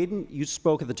 General Hayden, you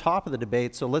spoke at the top of the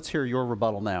debate, so let's hear your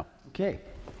rebuttal now. Okay.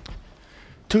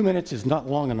 2 minutes is not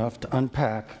long enough to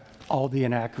unpack all the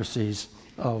inaccuracies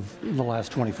of the last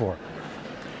 24.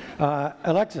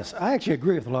 Alexis, I actually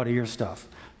agree with a lot of your stuff.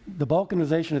 The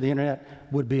balkanization of the internet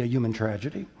would be a human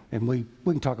tragedy, and we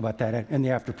can talk about that in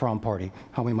the after prom party,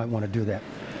 how we might want to do that.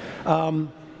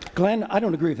 Glenn, I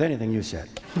don't agree with anything you said.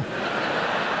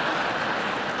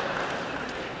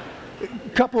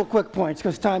 Couple of quick points,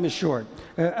 because time is short.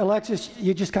 Alexis,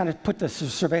 you just kind of put the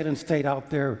surveillance state out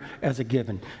there as a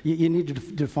given. You need to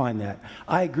define that.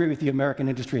 I agree with you, American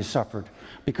industry has suffered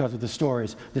because of the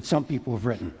stories that some people have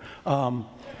written.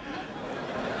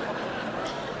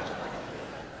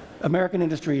 American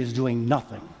industry is doing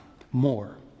nothing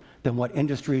more than what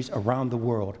industries around the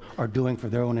world are doing for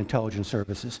their own intelligence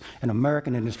services. And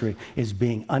American industry is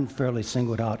being unfairly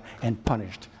singled out and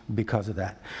punished because of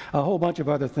that. A whole bunch of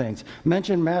other things.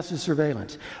 Mention massive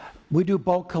surveillance. We do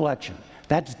bulk collection.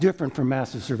 That's different from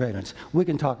massive surveillance. We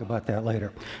can talk about that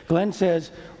later. Glenn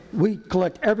says we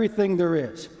collect everything there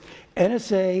is.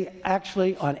 NSA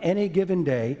actually on any given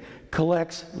day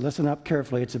collects, listen up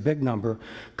carefully, it's a big number,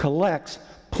 collects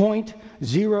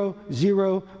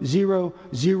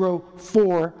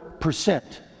 0.00004%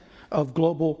 of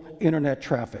global internet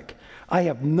traffic. I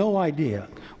have no idea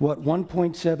what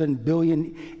 1.7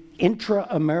 billion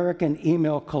intra-American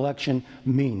email collection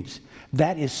means.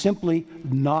 That is simply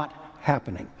not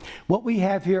happening. What we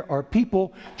have here are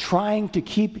people trying to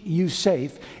keep you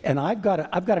safe, and I've got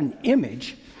an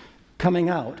image coming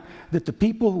out that the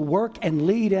people who work and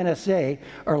lead NSA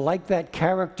are like that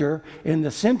character in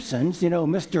The Simpsons, you know,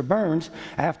 Mr. Burns,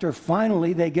 after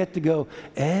finally they get to go,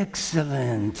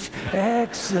 excellent,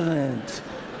 excellent.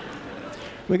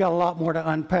 We got a lot more to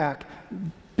unpack,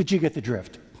 but you get the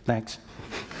drift. Thanks.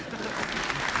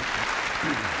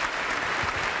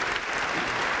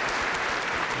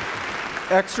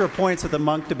 Extra points at the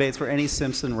Munk debates for any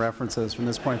Simpson references from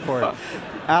this point forward.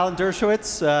 Alan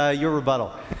Dershowitz, your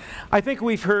rebuttal. I think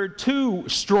we've heard 2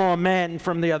 straw men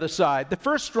from the other side. The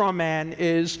first straw man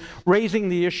is raising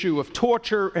the issue of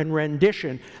torture and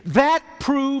rendition. That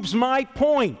proves my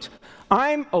point.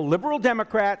 I'm a liberal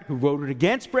Democrat who voted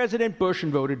against President Bush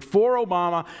and voted for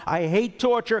Obama. I hate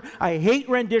torture. I hate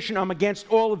rendition. I'm against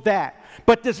all of that.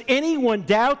 But does anyone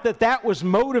doubt that that was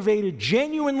motivated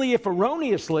genuinely, if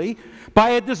erroneously,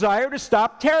 by a desire to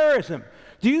stop terrorism?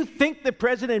 Do you think that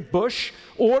President Bush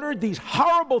ordered these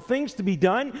horrible things to be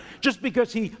done just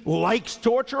because he likes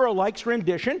torture or likes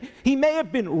rendition? He may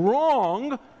have been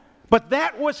wrong, but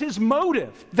that was his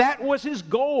motive. That was his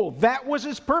goal. That was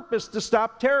his purpose, to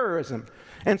stop terrorism.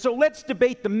 And so let's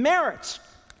debate the merits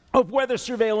of whether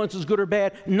surveillance is good or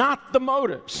bad, not the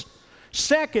motives.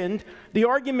 Second, the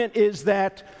argument is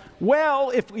that,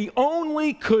 well, if we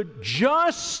only could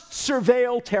just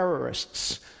surveil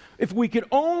terrorists, if we could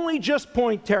only just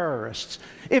point terrorists,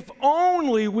 if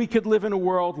only we could live in a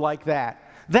world like that.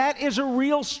 That is a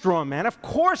real straw man. Of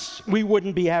course we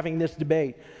wouldn't be having this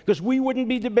debate, because we wouldn't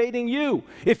be debating you.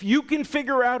 If you can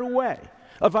figure out a way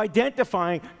of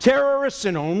identifying terrorists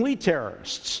and only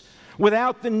terrorists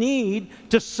without the need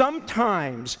to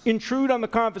sometimes intrude on the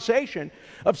conversation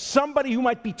of somebody who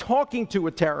might be talking to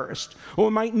a terrorist or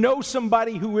might know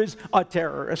somebody who is a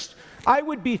terrorist, I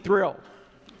would be thrilled.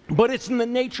 But it's in the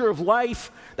nature of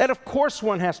life that, of course,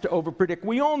 one has to overpredict.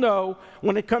 We all know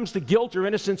when it comes to guilt or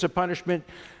innocence of punishment,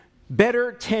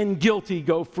 better 10 guilty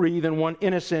go free than 1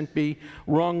 innocent be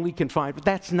wrongly confined. But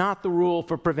that's not the rule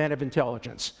for preventive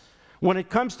intelligence. When it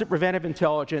comes to preventive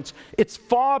intelligence, it's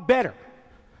far better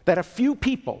that a few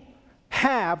people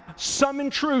have some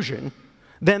intrusion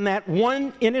than that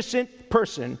 1 innocent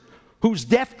person whose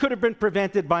death could have been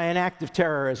prevented by an act of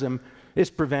terrorism is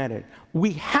prevented.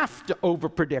 We have to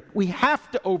overpredict. We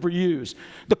have to overuse.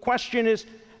 The question is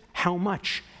how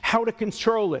much, how to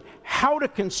control it, how to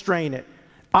constrain it.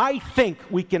 I think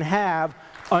we can have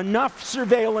enough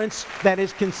surveillance that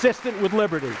is consistent with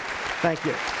liberty. Thank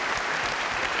you.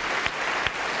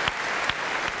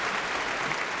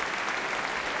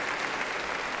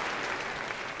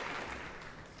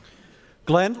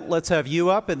 Glenn, let's have you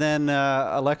up, and then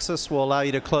Alexis will allow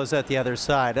you to close out the other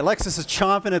side. Alexis is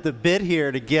chomping at the bit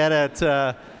here to get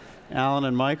at Alan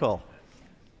and Michael.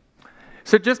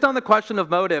 So just on the question of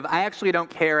motive, I actually don't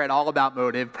care at all about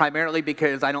motive, primarily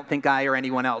because I don't think I or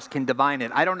anyone else can divine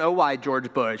it. I don't know why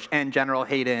George Bush and General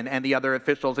Hayden and the other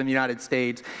officials in the United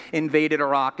States invaded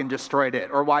Iraq and destroyed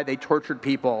it, or why they tortured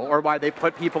people, or why they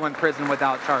put people in prison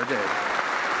without charges.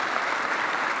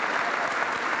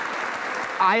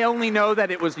 I only know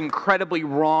that it was incredibly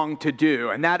wrong to do,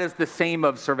 and that is the same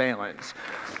of surveillance.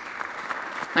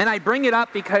 And I bring it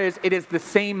up because it is the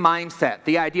same mindset,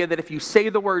 the idea that if you say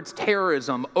the words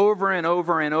terrorism over and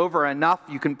over and over enough,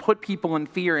 you can put people in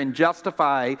fear and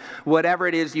justify whatever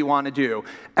it is you want to do.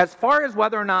 As far as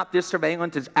whether or not this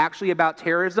surveillance is actually about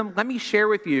terrorism, let me share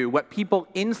with you what people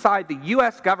inside the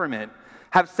US government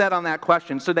have said on that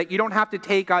question so that you don't have to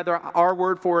take either our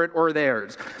word for it or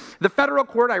theirs. The federal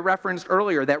court I referenced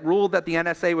earlier that ruled that the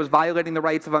NSA was violating the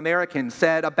rights of Americans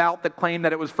said about the claim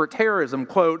that it was for terrorism,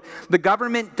 quote, "The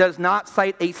government does not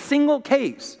cite a single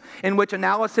case in which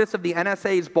analysis of the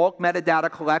NSA's bulk metadata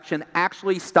collection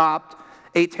actually stopped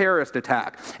a terrorist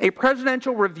attack." A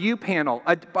presidential review panel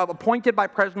appointed by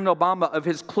President Obama of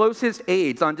his closest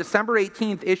aides on December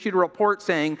 18th issued a report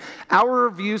saying, "Our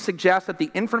review suggests that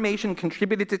the information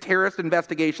contributed to terrorist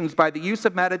investigations by the use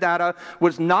of metadata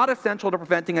was not essential to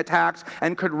preventing attacks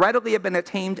and could readily have been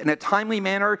attained in a timely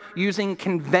manner using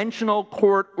conventional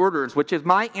court orders," which is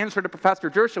my answer to Professor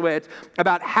Dershowitz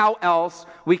about how else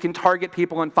we can target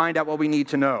people and find out what we need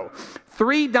to know.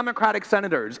 3 Democratic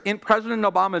senators in President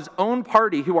Obama's own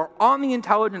party who are on the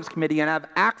Intelligence Committee and have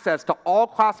access to all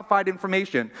classified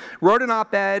information wrote an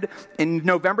op-ed in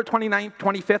November 29th,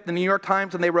 25th in the New York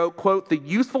Times, and they wrote, quote, "The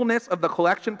usefulness of the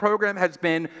collection program has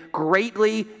been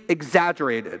greatly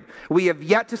exaggerated. We have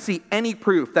yet to see any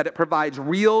proof that it provides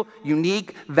real,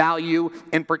 unique value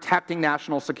in protecting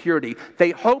national security."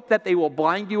 They hope that they will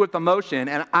blind you with emotion,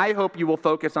 and I hope you will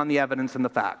focus on the evidence and the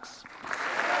facts.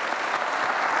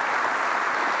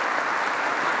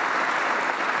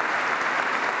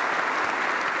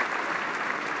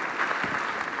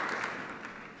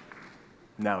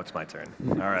 Now it's my turn.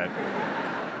 All right.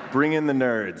 Bring in the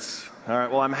nerds. All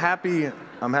right, well, I'm happy,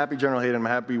 General Hayden, I'm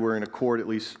happy we're in accord, at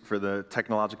least for the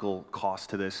technological cost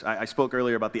to this. I spoke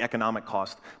earlier about the economic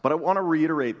cost, but I want to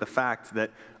reiterate the fact that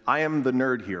I am the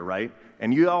nerd here, right?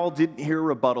 And you all didn't hear a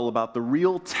rebuttal about the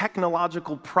real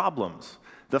technological problems.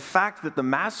 The fact that the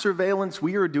mass surveillance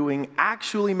we are doing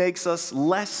actually makes us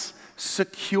less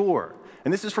secure.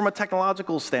 And this is from a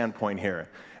technological standpoint here.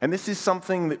 And this is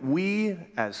something that we,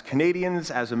 as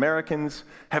Canadians, as Americans,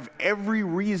 have every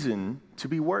reason to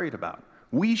be worried about.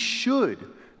 We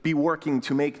should be working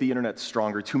to make the internet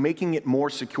stronger, to making it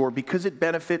more secure, because it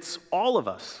benefits all of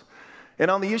us. And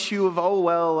on the issue of, oh,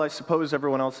 well, I suppose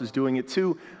everyone else is doing it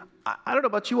too, I don't know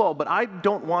about you all, but I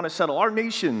don't want to settle. Our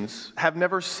nations have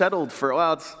never settled for,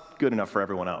 well, it's good enough for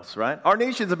everyone else, right? Our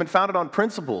nations have been founded on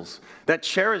principles that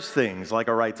cherish things like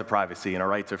a right to privacy and a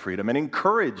right to freedom and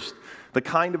encouraged the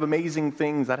kind of amazing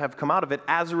things that have come out of it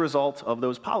as a result of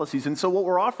those policies. And so what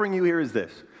we're offering you here is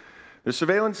this. The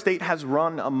surveillance state has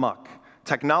run amok.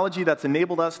 Technology that's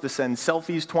enabled us to send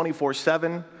selfies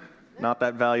 24/7, not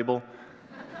that valuable,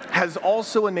 has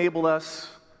also enabled us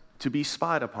to be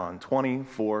spied upon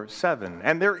 24/7.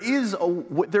 And there is a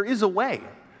way.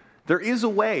 There is a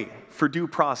way for due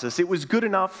process. It was good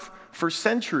enough for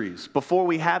centuries before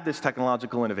we had this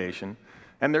technological innovation.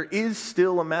 And there is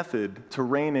still a method to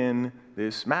rein in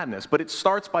this madness. But it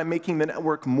starts by making the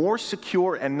network more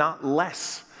secure and not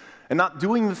less. And not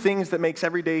doing the things that makes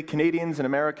everyday Canadians and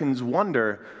Americans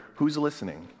wonder, who's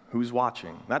listening? Who's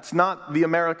watching? That's not the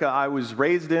America I was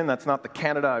raised in. That's not the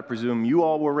Canada I presume you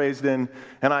all were raised in.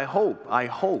 And I hope,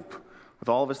 with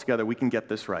all of us together, we can get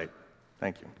this right.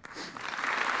 Thank you.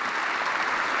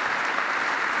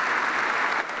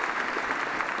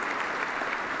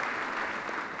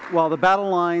 Well, the battle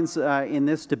lines in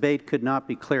this debate could not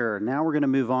be clearer. Now we're going to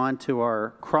move on to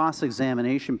our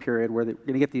cross-examination period where we're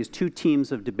going to get these 2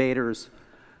 teams of debaters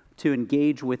to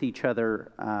engage with each other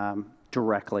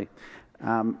directly.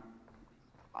 I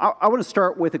want to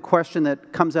start with a question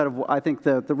that comes out of, I think,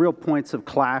 the real points of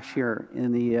clash here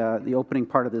in the opening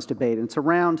part of this debate. And it's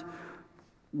around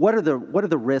what are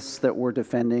the risks that we're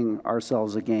defending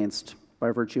ourselves against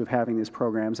by virtue of having these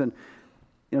programs. And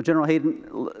you know, General Hayden,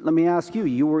 let me ask you,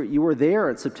 you were there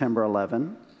at September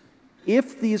 11.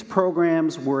 If these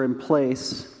programs were in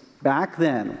place back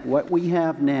then, what we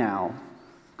have now,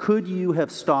 could you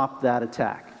have stopped that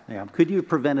attack? Yeah. Could you have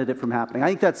prevented it from happening? I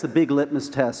think that's the big litmus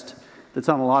test that's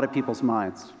on a lot of people's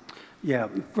minds. Yeah,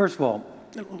 first of all,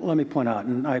 let me point out,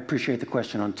 and I appreciate the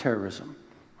question on terrorism,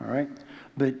 all right?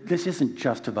 But this isn't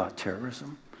just about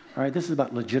terrorism. All right, this is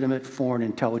about legitimate foreign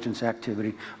intelligence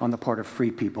activity on the part of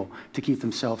free people to keep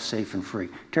themselves safe and free.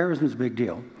 Terrorism is a big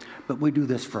deal, but we do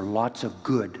this for lots of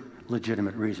good,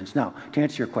 legitimate reasons. Now, to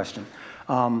answer your question,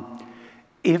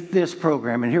 if this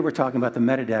program, and here we're talking about the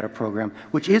metadata program,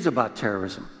 which is about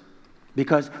terrorism,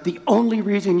 because the only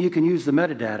reason you can use the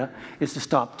metadata is to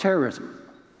stop terrorism,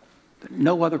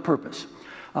 no other purpose.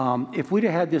 If we'd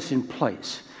have had this in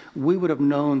place, we would have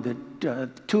known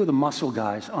that two of the muscle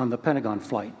guys on the Pentagon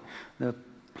flight, the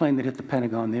plane that hit the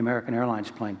Pentagon, the American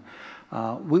Airlines plane,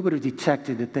 we would have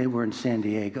detected that they were in San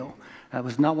Diego. It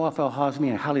was Nawaf al-Hazmi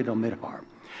and Khalid al-Midhar.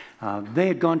 They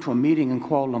had gone to a meeting in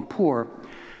Kuala Lumpur.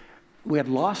 We had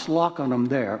lost lock on them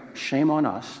there. Shame on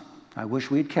us. I wish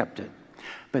we had kept it.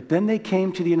 But then they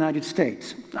came to the United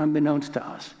States, unbeknownst to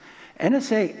us.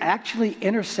 NSA actually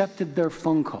intercepted their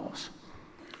phone calls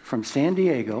from San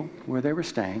Diego, where they were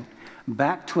staying,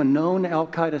 back to a known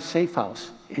al-Qaeda safe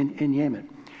house in Yemen.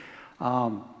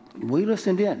 We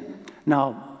listened in.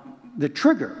 Now, the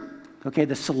trigger, okay,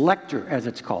 the selector, as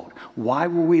it's called, why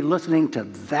were we listening to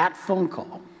that phone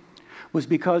call, was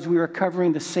because we were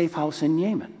covering the safe house in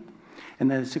Yemen.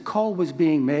 And as the call was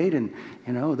being made and,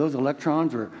 you know, those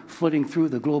electrons were flitting through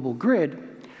the global grid,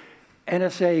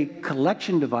 NSA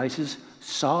collection devices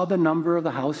saw the number of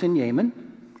the house in Yemen,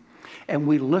 and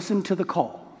we listened to the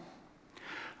call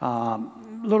a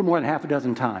little more than half a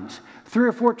dozen times. 3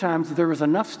 or 4 times, there was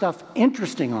enough stuff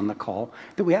interesting on the call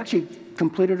that we actually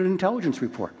completed an intelligence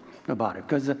report about it,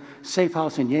 because the safe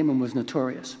house in Yemen was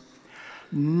notorious.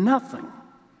 Nothing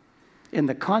in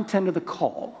the content of the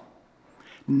call,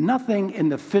 nothing in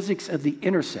the physics of the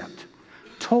intercept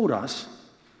told us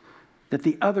that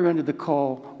the other end of the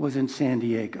call was in San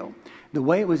Diego. The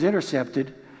way it was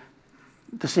intercepted,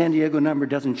 the San Diego number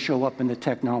doesn't show up in the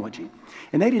technology.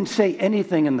 And they didn't say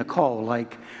anything in the call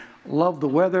like, love the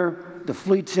weather, the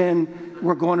fleet's in,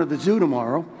 we're going to the zoo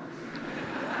tomorrow.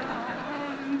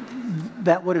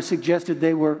 That would have suggested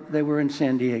they were in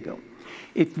San Diego.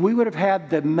 If we would have had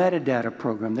the metadata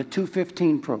program, the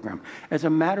 215 program, as a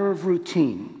matter of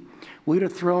routine, we'd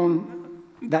have thrown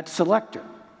that selector,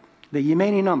 the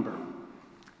Yemeni number,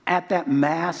 at that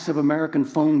mass of American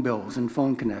phone bills and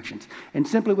phone connections, and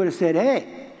simply would have said,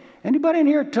 hey, anybody in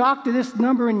here talk to this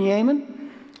number in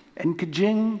Yemen? And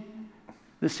ka-jing,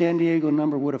 the San Diego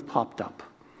number would have popped up.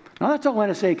 Now, that's all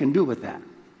NSA can do with that.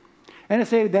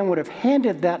 NSA then would have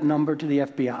handed that number to the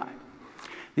FBI.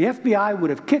 The FBI would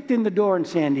have kicked in the door in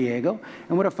San Diego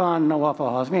and would have found Nawaf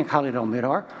al-Hazmi and Khalid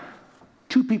al-Midhar,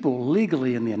 2 people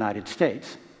legally in the United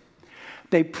States.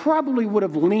 They probably would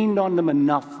have leaned on them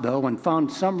enough, though, and found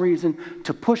some reason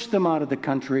to push them out of the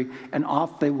country, and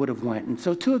off they would have went. And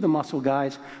so 2 of the muscle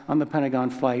guys on the Pentagon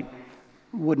flight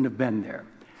wouldn't have been there.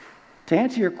 To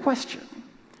answer your question,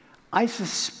 I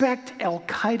suspect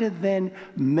al-Qaeda then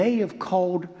may have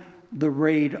called the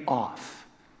raid off.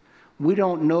 We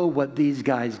don't know what these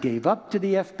guys gave up to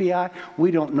the FBI.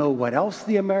 We don't know what else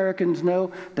the Americans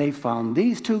know. They found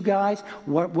these 2 guys.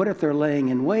 What if they're laying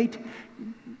in wait?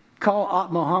 Call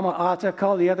Mohammed Atta,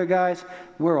 call the other guys.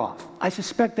 We're off. I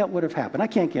suspect that would have happened. I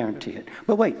can't guarantee it.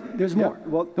 But wait, there's more. Yeah,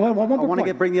 well, one more I want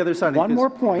to bring the other side. One more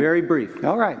point. Very brief.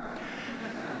 All right.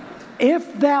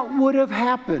 If that would have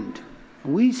happened,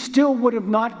 we still would have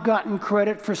not gotten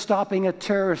credit for stopping a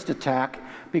terrorist attack,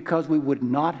 because we would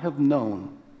not have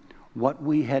known what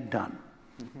we had done.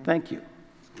 Thank you.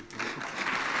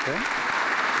 Okay.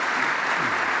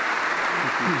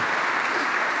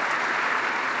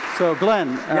 So,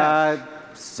 Glenn,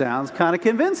 sounds kind of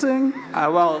convincing.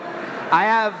 Well, I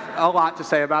have a lot to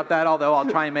say about that, although I'll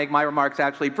try and make my remarks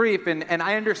actually brief. And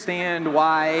I understand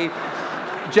why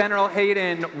General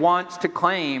Hayden wants to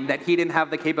claim that he didn't have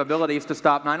the capabilities to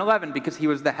stop 9/11 because he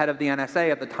was the head of the NSA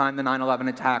at the time the 9/11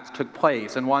 attacks took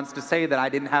place, and wants to say that I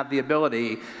didn't have the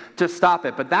ability to stop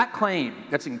it. But that claim,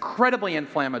 that's incredibly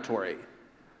inflammatory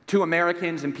to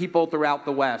Americans and people throughout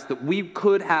the West, that we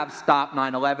could have stopped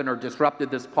 9/11 or disrupted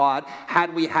this plot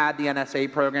had we had the NSA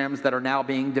programs that are now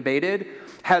being debated,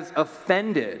 has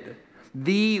offended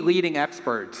the leading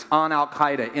experts on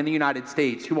al-Qaeda in the United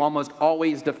States, who almost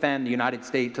always defend the United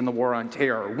States in the war on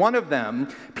terror. One of them,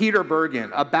 Peter Bergen,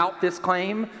 about this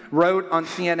claim, wrote on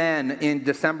CNN on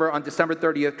December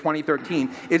 30th, 2013,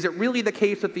 is it really the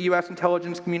case that the U.S.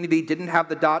 intelligence community didn't have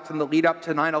the dots in the lead up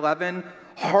to 9/11?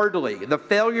 Hardly. The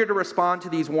failure to respond to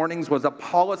these warnings was a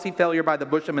policy failure by the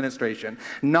Bush administration,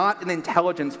 not an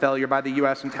intelligence failure by the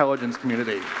U.S. intelligence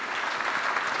community.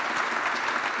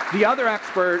 The other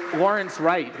expert, Lawrence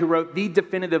Wright, who wrote the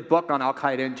definitive book on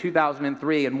al-Qaeda in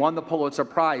 2003 and won the Pulitzer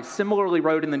Prize, similarly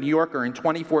wrote in The New Yorker in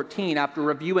 2014, after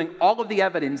reviewing all of the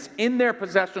evidence in their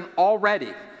possession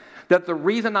already, that the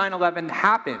reason 9/11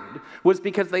 happened was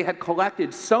because they had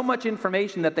collected so much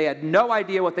information that they had no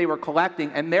idea what they were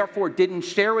collecting and therefore didn't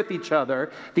share with each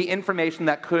other the information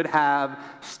that could have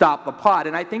stopped the plot.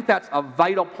 And I think that's a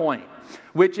vital point,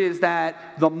 which is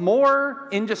that the more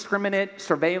indiscriminate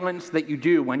surveillance that you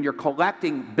do when you're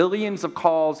collecting billions of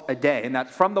calls a day, and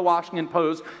that's from the Washington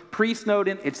Post,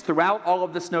 pre-Snowden, it's throughout all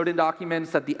of the Snowden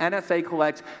documents that the NSA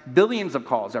collects billions of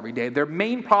calls every day. Their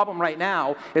main problem right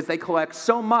now is they collect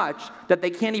so much that they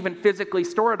can't even physically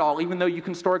store it all, even though you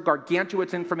can store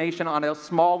gargantuous information on a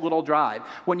small little drive.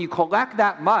 When you collect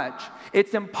that much,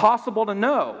 it's impossible to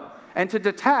know and to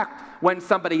detect when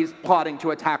somebody's plotting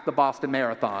to attack the Boston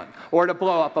Marathon or to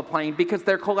blow up a plane, because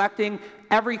they're collecting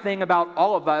everything about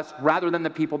all of us rather than the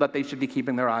people that they should be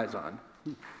keeping their eyes on.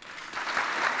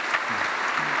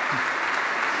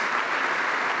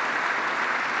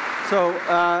 So,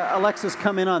 Alexis,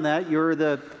 come in on that. You're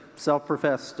the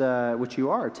self-professed, which you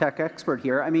are, tech expert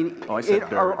here. I mean,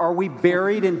 are we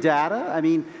buried in data? I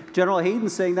mean, General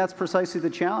Hayden's saying that's precisely the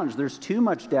challenge. There's too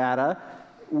much data.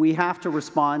 We have to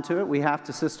respond to it. We have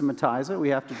to systematize it. We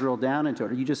have to drill down into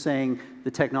it. Are you just saying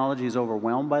the technology is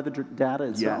overwhelmed by the data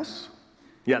itself? Yes.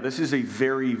 Yeah, this is a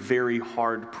very, very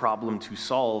hard problem to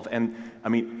solve. And I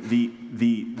mean,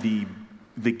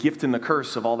 the gift and the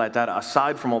curse of all that data,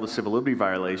 aside from all the civil liberty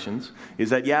violations, is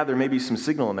that, yeah, there may be some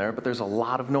signal in there, but there's a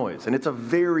lot of noise. And it's a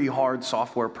very hard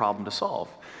software problem to solve.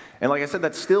 And like I said,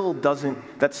 that's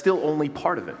still only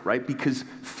part of it, right? Because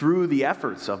through the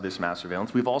efforts of this mass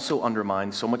surveillance, we've also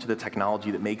undermined so much of the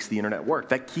technology that makes the internet work,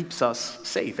 that keeps us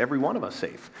safe, every one of us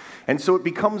safe. And so it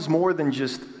becomes more than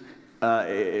just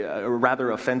a rather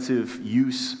offensive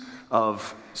use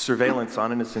of surveillance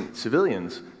on innocent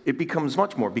civilians. It becomes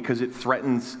much more because it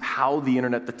threatens how the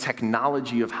internet, the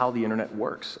technology of how the internet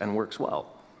works, and works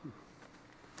well.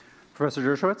 Professor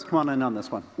Dershowitz, come on in on this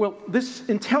one. Well, this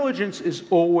intelligence is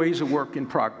always a work in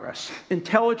progress.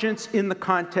 Intelligence in the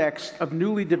context of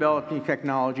newly developing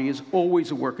technology is always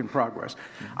a work in progress.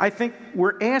 I think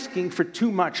we're asking for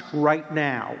too much right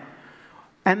now.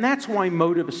 And that's why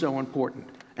motive is so important.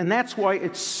 And that's why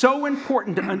it's so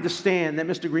important to understand that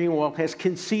Mr. Greenwald has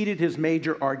conceded his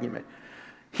major argument.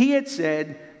 He had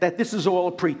said that this is all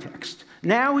a pretext.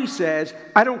 Now he says,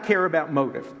 I don't care about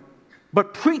motive.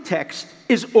 But pretext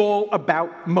is all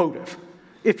about motive.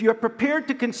 If you're prepared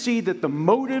to concede that the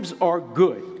motives are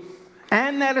good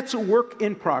and that it's a work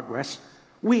in progress,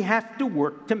 we have to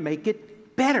work to make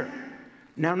it better.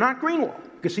 Now, not Greenwald,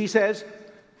 because he says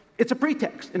it's a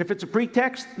pretext. And if it's a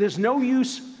pretext, there's no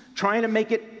use trying to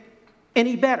make it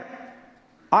any better.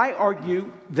 I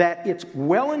argue that it's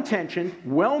well-intentioned,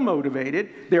 well-motivated.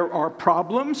 There are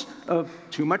problems of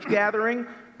too much gathering,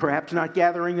 perhaps not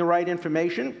gathering the right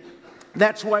information.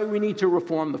 That's why we need to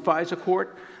reform the FISA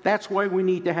court. That's why we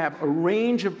need to have a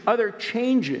range of other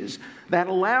changes that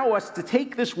allow us to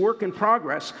take this work in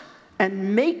progress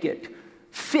and make it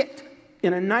fit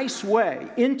in a nice way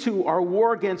into our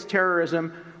war against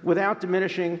terrorism without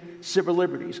diminishing civil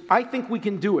liberties. I think we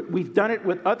can do it. We've done it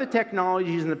with other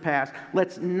technologies in the past.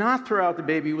 Let's not throw out the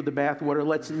baby with the bathwater.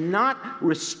 Let's not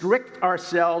restrict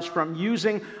ourselves from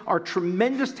using our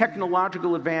tremendous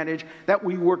technological advantage that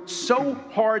we worked so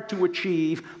hard to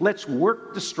achieve. Let's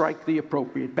work to strike the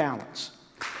appropriate balance.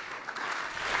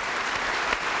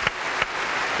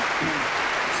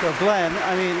 So, Glenn,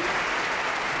 I mean,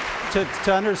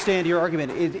 to understand your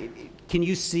argument, can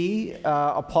you see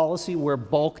a policy where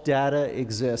bulk data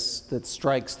exists that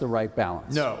strikes the right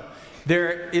balance? No.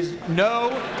 There is no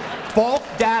bulk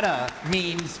data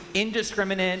means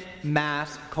indiscriminate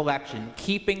mass collection,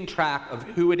 keeping track of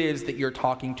who it is that you're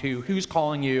talking to, who's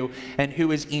calling you, and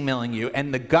who is emailing you.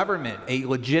 And the government, a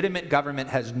legitimate government,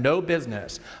 has no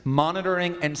business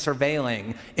monitoring and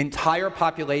surveilling entire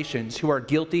populations who are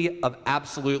guilty of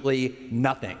absolutely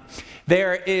nothing.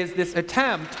 There is this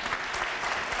attempt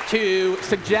to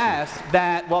suggest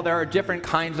that, well, there are different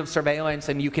kinds of surveillance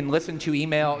and you can listen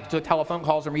to telephone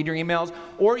calls and read your emails,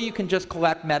 or you can just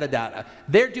collect metadata.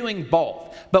 They're doing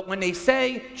both. But when they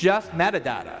say just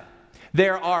metadata,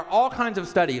 there are all kinds of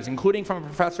studies, including from a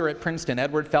professor at Princeton,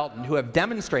 Edward Felton, who have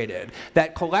demonstrated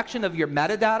that collection of your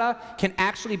metadata can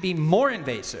actually be more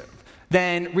invasive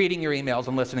than reading your emails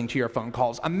and listening to your phone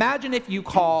calls. Imagine if you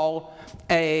call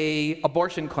an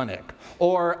abortion clinic,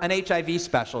 or an HIV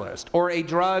specialist, or a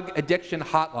drug addiction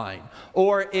hotline,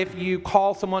 or if you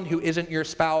call someone who isn't your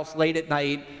spouse late at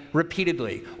night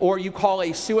repeatedly, or you call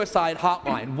a suicide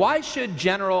hotline. Why should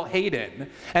General Hayden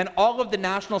and all of the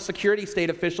national security state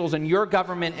officials in your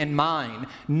government and mine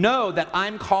know that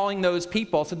I'm calling those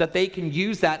people so that they can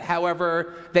use that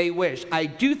however they wish? I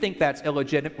do think that's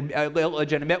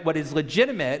illegitimate. What is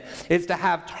legitimate is to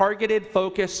have targeted,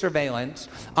 focused surveillance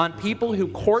on people who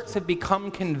courts have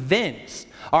become convinced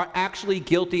are actually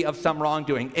guilty of some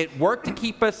wrongdoing. It worked to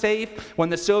keep us safe when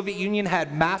the Soviet Union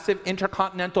had massive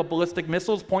intercontinental ballistic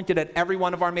missiles pointed at every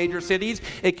one of our major cities.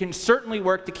 It can certainly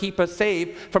work to keep us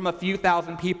safe from a few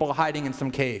thousand people hiding in some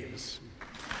caves.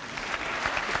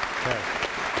 Okay.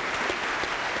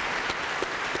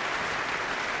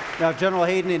 Now, General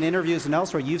Hayden, in interviews and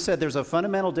elsewhere, you've said there's a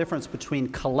fundamental difference between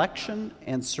collection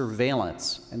and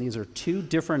surveillance, and these are two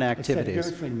different activities. It's the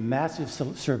difference between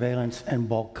massive surveillance and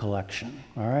bulk collection,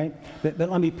 all right? But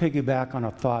let me piggyback on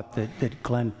a thought that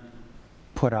Glenn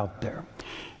put out there.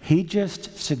 He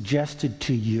just suggested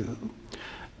to you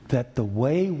that the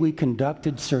way we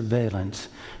conducted surveillance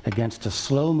against a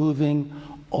slow-moving,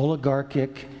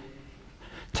 oligarchic,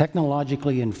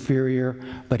 technologically inferior,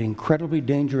 but incredibly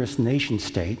dangerous nation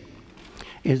state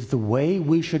is the way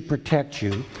we should protect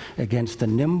you against the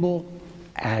nimble,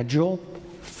 agile,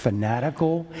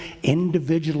 fanatical,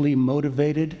 individually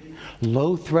motivated,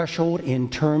 low threshold in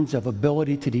terms of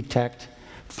ability to detect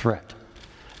threat.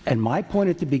 And my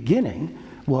point at the beginning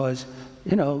was,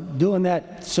 you know, doing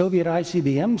that Soviet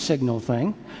ICBM signal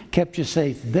thing kept you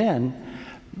safe then,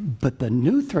 but the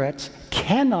new threats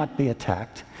cannot be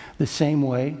attacked the same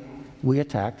way we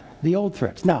attacked the old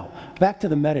threats. Now, back to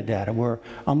the metadata, where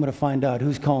I'm going to find out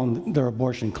who's calling their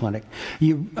abortion clinic.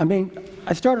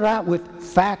 I started out with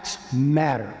facts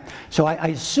matter. So I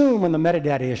assume on the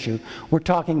metadata issue, we're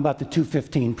talking about the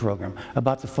 215 program,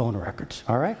 about the phone records,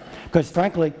 all right? Because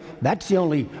frankly, that's the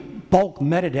only bulk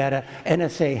metadata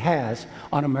NSA has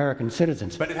on American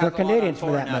citizens. But it has Canadians a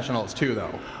lot on foreign nationals too,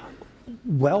 though.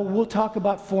 Well, we'll talk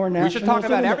about foreign nationals. We should talk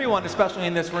about everyone, especially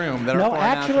in this room, that are foreign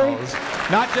nationals.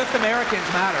 Not just Americans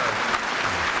matter.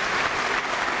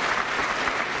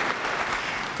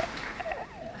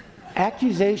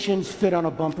 Accusations fit on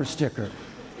a bumper sticker.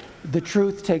 The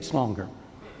truth takes longer.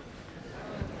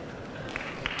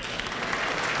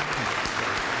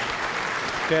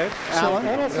 Okay, Alan?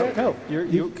 No,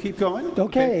 you keep going.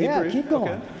 Okay, yeah, keep going.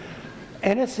 Okay.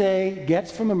 NSA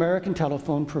gets from American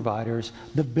telephone providers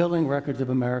the billing records of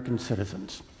American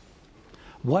citizens.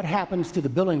 What happens to the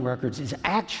billing records is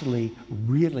actually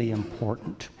really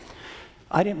important.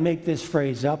 I didn't make this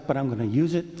phrase up, but I'm going to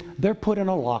use it. They're put in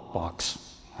a lockbox,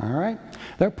 all right?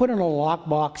 They're put in a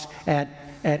lockbox at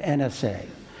NSA.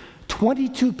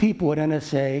 22 people at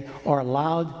NSA are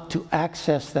allowed to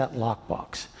access that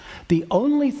lockbox. The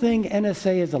only thing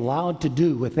NSA is allowed to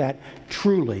do with that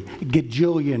truly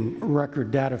gajillion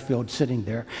record data field sitting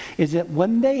there is that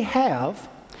when they have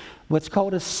what's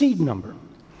called a seed number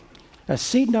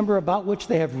about which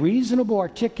they have reasonable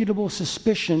articulable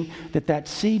suspicion that that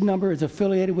seed number is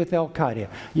affiliated with Al-Qaeda.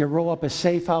 You roll up a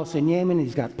safe house in Yemen,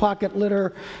 he's got pocket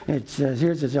litter, it says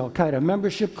here's his Al-Qaeda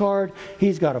membership card,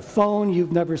 he's got a phone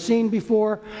you've never seen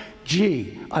before.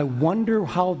 Gee, I wonder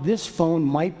how this phone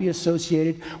might be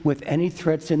associated with any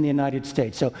threats in the United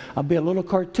States. So I'll be a little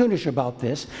cartoonish about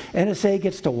this. NSA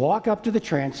gets to walk up to the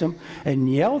transom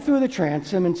and yell through the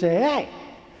transom and say, hey,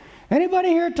 anybody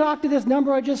here talk to this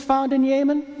number I just found in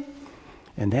Yemen?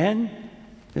 And then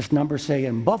this number, say,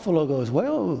 in Buffalo goes,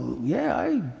 well, yeah,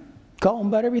 I call them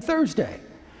about every Thursday.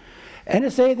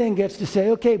 NSA then gets to say,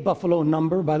 okay, Buffalo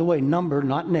number, by the way, number,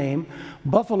 not name,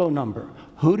 Buffalo number,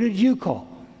 who did you call?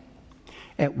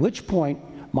 At which point,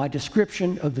 my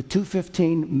description of the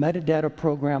 215 metadata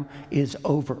program is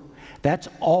over. That's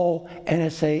all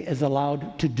NSA is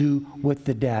allowed to do with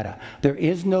the data. There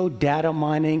is no data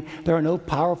mining. There are no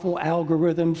powerful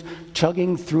algorithms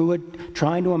chugging through it,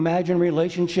 trying to imagine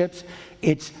relationships.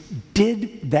 It's,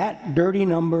 did that dirty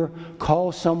number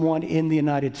call someone in the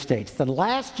United States? The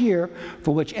last year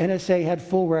for which NSA had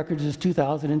full records is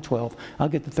 2012. I'll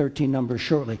get the 13 numbers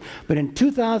shortly. But in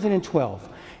 2012,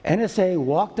 NSA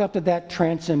walked up to that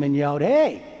transom and yelled,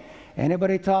 hey,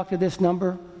 anybody talk to this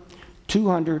number?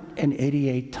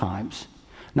 288 times.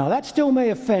 Now that still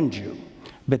may offend you,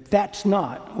 but that's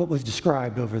not what was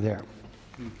described over there.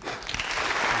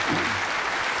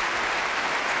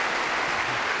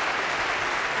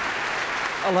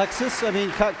 Alexis, I mean,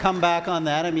 come back on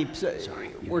that. I mean,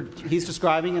 he's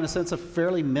describing, in a sense, a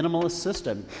fairly minimalist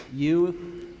system.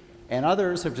 You and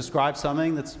others have described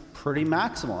something that's pretty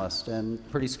maximalist and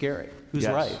pretty scary. Who's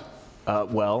right?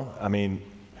 Well, I mean,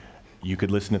 you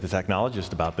could listen to the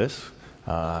technologist about this.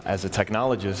 As a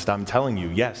technologist, I'm telling you,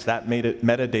 yes, that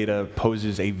metadata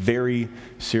poses a very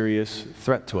serious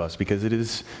threat to us because it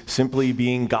is simply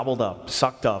being gobbled up,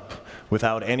 sucked up,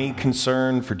 without any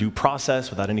concern for due process,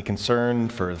 without any concern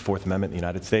for the Fourth Amendment in the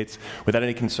United States, without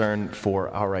any concern for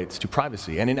our rights to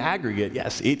privacy. And in aggregate,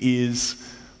 yes, it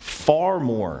is far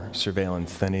more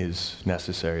surveillance than is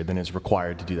necessary, than is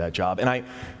required to do that job. And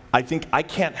I think I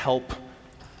can't help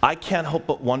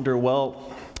but wonder,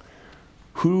 well,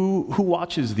 who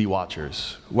watches the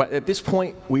watchers? At this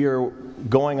point, we are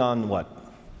going on what?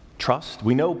 Trust?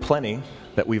 We know plenty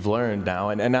that we've learned now,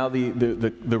 and now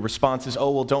the response is,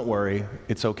 oh, well, don't worry,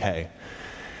 it's okay.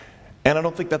 And I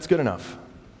don't think that's good enough.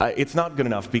 It's not good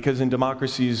enough because in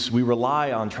democracies, we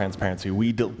rely on transparency.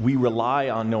 We rely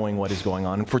on knowing what is going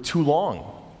on. And for too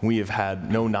long, we have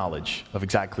had no knowledge of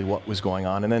exactly what was going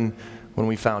on. And then when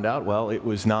we found out, well, it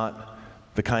was not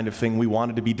the kind of thing we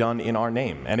wanted to be done in our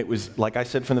name. And it was, like I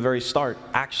said from the very start,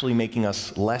 actually making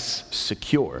us less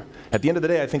secure. At the end of the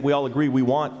day, I think we all agree we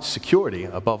want security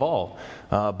above all.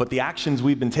 But the actions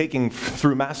we've been taking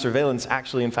through mass surveillance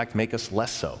actually, in fact, make us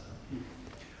less so.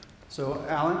 So,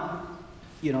 Alan,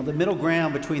 you know, the middle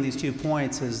ground between these 2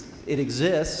 points is it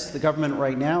exists. The government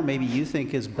right now, maybe you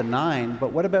think is benign,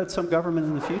 but what about some government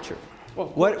in the future? Well,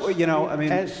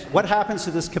 what happens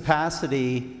to this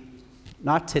capacity?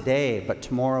 Not today, but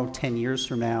tomorrow, 10 years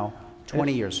from now,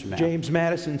 20 years from now. James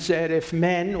Madison said if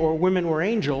men or women were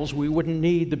angels, we wouldn't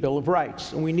need the Bill of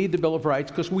Rights. And we need the Bill of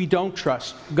Rights because we don't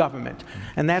trust government.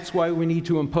 And that's why we need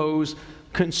to impose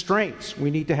constraints. We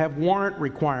need to have warrant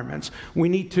requirements. We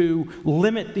need to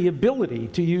limit the ability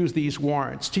to use these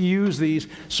warrants, to use these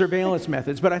surveillance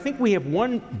methods. But I think we have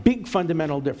one big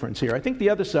fundamental difference here. I think the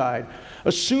other side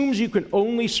assumes you can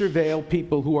only surveil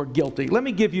people who are guilty. Let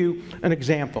me give you an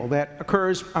example that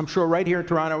occurs, I'm sure, right here in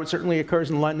Toronto. It certainly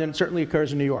occurs in London. It certainly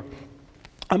occurs in New York.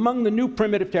 Among the new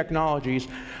primitive technologies,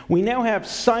 we now have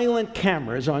silent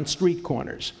cameras on street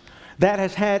corners. That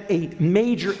has had a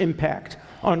major impact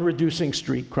on reducing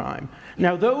street crime.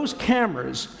 Now, those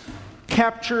cameras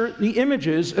capture the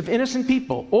images of innocent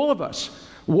people, all of us,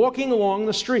 walking along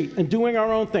the street and doing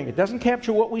our own thing. It doesn't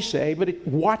capture what we say, but it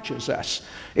watches us.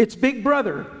 It's Big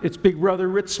Brother. It's Big Brother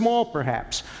writ small,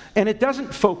 perhaps. And it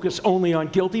doesn't focus only on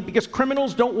guilty because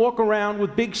criminals don't walk around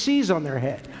with big C's on their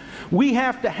head. We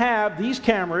have to have these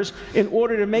cameras in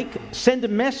order to send a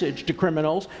message to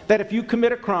criminals that if you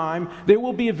commit a crime, there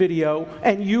will be a video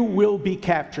and you will be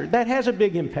captured. That has a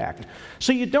big impact.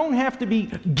 So you don't have to be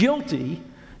guilty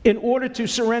in order to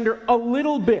surrender a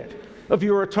little bit of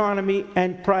your autonomy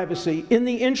and privacy in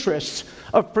the interests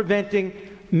of preventing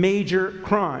major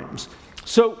crimes.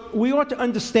 So we ought to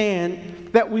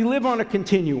understand that we live on a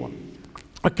continuum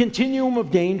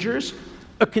of dangers,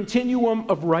 a continuum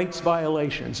of rights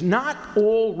violations. Not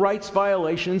all rights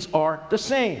violations are the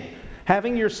same.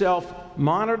 Having yourself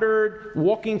monitored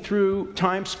walking through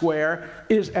Times Square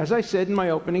is, as I said in my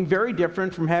opening, very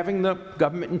different from having the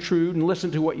government intrude and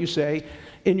listen to what you say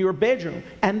in your bedroom.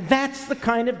 And that's the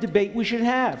kind of debate we should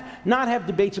have. Not have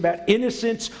debates about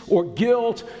innocence or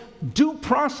guilt. Due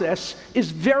process is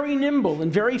very nimble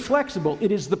and very flexible.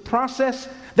 It is the process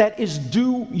that is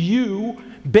due you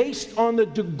based on the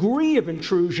degree of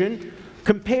intrusion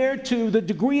compared to the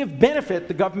degree of benefit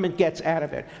the government gets out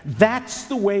of it. That's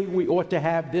the way we ought to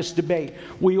have this debate.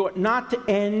 We ought not to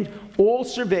end all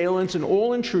surveillance and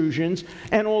all intrusions.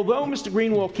 And although Mr.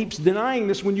 Greenwald keeps denying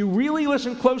this, when you really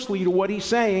listen closely to what he's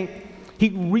saying, he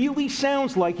really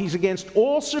sounds like he's against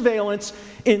all surveillance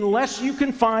unless you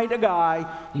can find a guy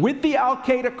with the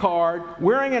Al-Qaeda card,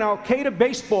 wearing an Al-Qaeda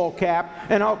baseball cap,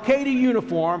 an Al-Qaeda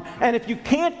uniform, and if you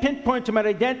can't pinpoint him and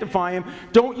identify him,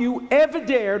 don't you ever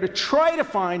dare to try to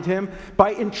find him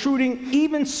by intruding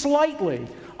even slightly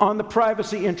on the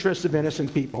privacy interests of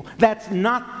innocent people. That's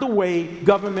not the way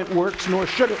government works, nor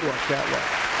should it work that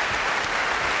way.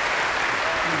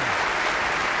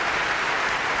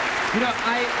 You know,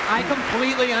 I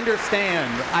completely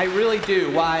understand, I really do,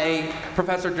 why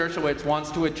Professor Dershowitz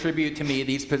wants to attribute to me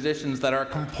these positions that are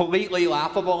completely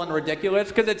laughable and ridiculous,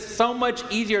 because it's so much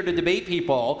easier to debate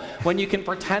people when you can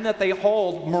pretend that they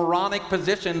hold moronic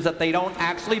positions that they don't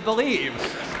actually believe.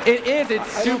 It's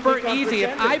super easy.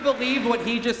 If I believed what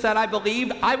he just said I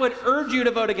believed, I would urge you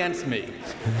to vote against me.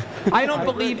 I don't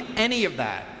believe any of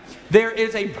that. There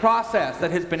is a process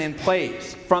that has been in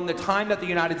place from the time that the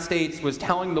United States was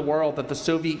telling the world that the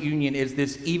Soviet Union is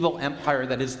this evil empire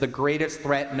that is the greatest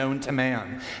threat known to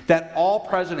man, that all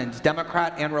presidents,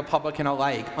 Democrat and Republican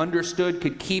alike, understood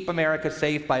could keep America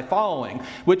safe by following,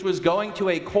 which was going to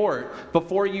a court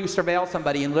before you surveil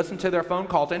somebody and listen to their phone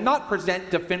calls and not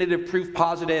present definitive proof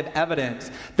positive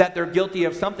evidence that they're guilty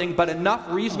of something, but enough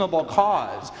reasonable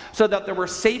cause so that there were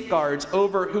safeguards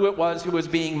over who it was who was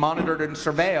being monitored and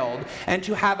surveilled, and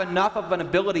to have enough of an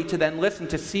ability to then listen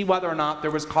to see whether or not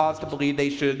there was cause to believe they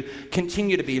should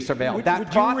continue to be surveilled.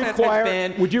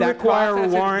 Would you require a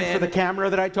warrant for the camera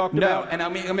that I talked about? No, and I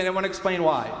want to explain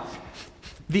why.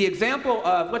 The example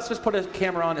of, let's just put a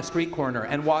camera on a street corner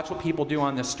and watch what people do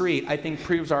on the street, I think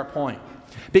proves our point.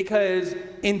 Because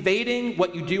invading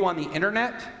what you do on the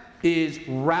internet is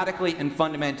radically and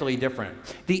fundamentally different.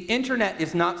 The internet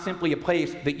is not simply a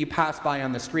place that you pass by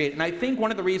on the street. And I think one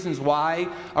of the reasons why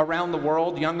around the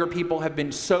world younger people have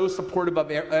been so supportive of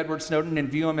Edward Snowden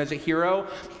and view him as a hero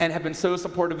and have been so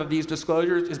supportive of these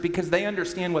disclosures is because they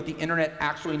understand what the internet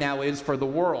actually now is for the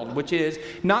world, which is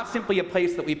not simply a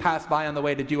place that we pass by on the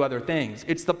way to do other things.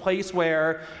 It's the place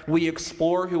where we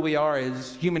explore who we are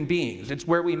as human beings. It's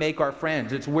where we make our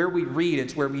friends. It's where we read.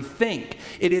 It's where we think.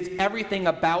 It is everything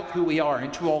about who we are.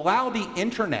 And to allow the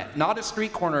internet, not a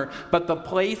street corner, but the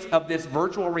place of this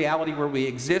virtual reality where we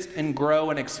exist and grow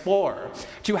and explore,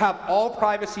 to have all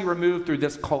privacy removed through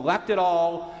this collect it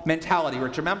all mentality,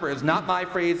 which remember is not my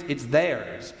phrase, it's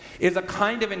theirs, is a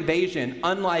kind of invasion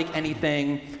unlike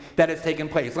anything that has taken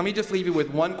place. Let me just leave you with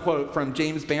one quote from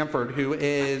James Bamford, who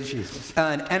is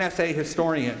an NSA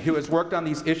historian who has worked on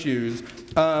these issues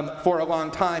for a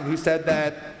long time, who said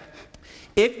that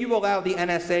if you allow the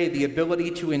NSA the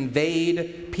ability to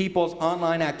invade people's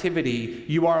online activity,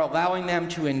 you are allowing them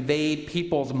to invade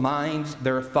people's minds,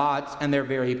 their thoughts, and their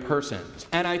very persons.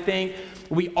 And I think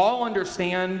we all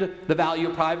understand the value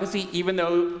of privacy, even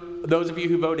though those of you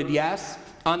who voted yes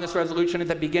on this resolution at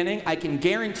the beginning, I can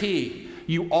guarantee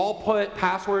you all put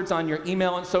passwords on your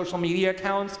email and social media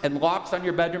accounts and locks on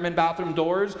your bedroom and bathroom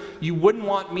doors. You wouldn't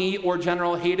want me or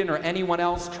General Hayden or anyone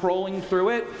else trolling through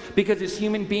it, because as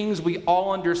human beings, we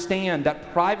all understand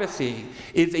that privacy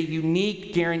is a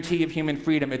unique guarantee of human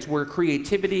freedom. It's where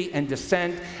creativity and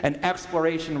dissent and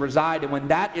exploration reside. And when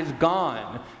that is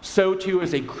gone, so too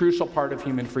is a crucial part of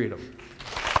human freedom.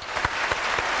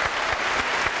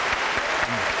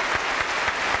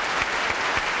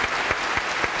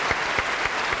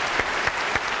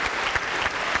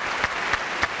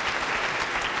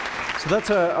 So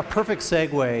that's a perfect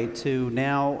segue to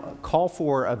now call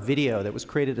for a video that was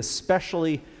created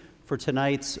especially for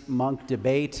tonight's Munk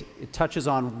debate. It touches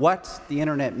on what the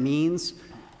internet means,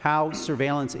 how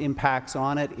surveillance impacts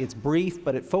on it. It's brief,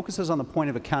 but it focuses on the point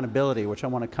of accountability, which I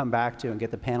want to come back to and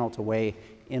get the panel to weigh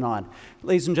in on.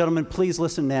 Ladies and gentlemen, please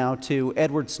listen now to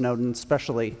Edward Snowden,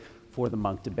 especially for the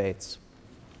Munk debates.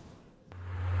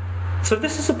 So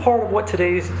this is a part of what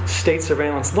today's state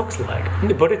surveillance looks like.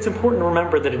 But it's important to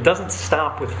remember that it doesn't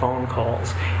stop with phone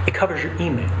calls. It covers your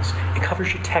emails. It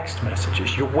covers your text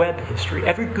messages, your web history,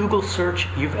 every Google search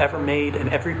you've ever made, and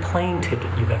every plane ticket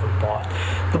you've ever bought.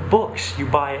 The books you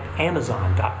buy at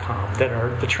Amazon.com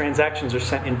the transactions are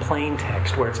sent in plain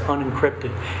text where it's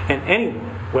unencrypted. And anyone,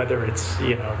 whether it's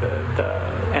the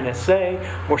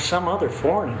NSA or some other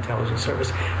foreign intelligence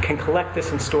service, can collect this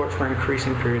and store it for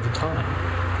increasing periods of time.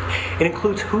 It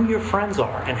includes who your friends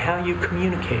are and how you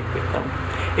communicate with them.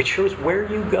 It shows where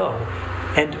you go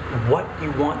and what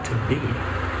you want to be.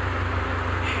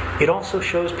 It also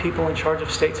shows people in charge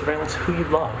of state surveillance who you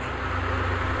love.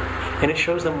 And it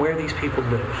shows them where these people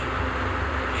live.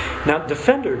 Now,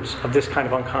 defenders of this kind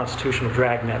of unconstitutional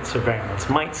dragnet surveillance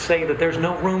might say that there's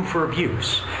no room for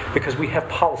abuse because we have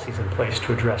policies in place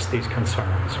to address these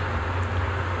concerns.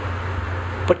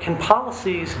 But can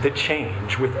policies that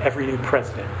change with every new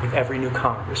president, with every new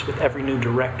Congress, with every new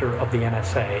director of the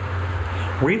NSA,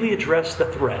 really address the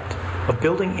threat of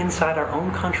building inside our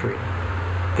own country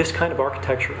this kind of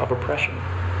architecture of oppression?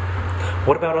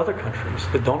 What about other countries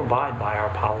that don't abide by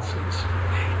our policies?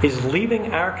 Is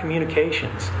leaving our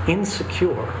communications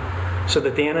insecure so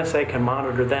that the NSA can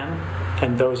monitor them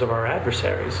and those of our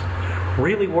adversaries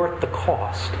really worth the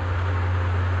cost?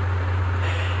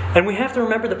 And we have to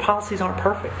remember that policies aren't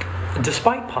perfect.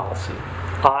 Despite policy,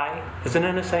 I, as an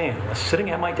NSA analyst sitting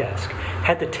at my desk,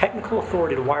 had the technical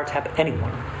authority to wiretap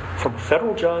anyone, from a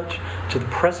federal judge to the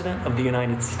President of the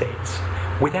United States,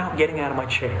 without getting out of my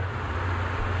chair,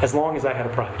 as long as I had a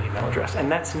private email address. And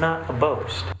that's not a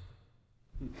boast.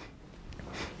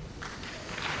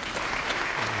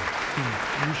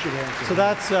 So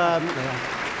that's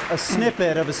a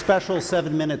snippet of a special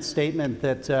 7-minute statement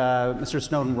that Mr.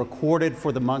 Snowden recorded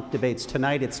for the Munk debates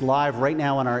tonight. It's live right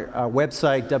now on our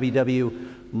website,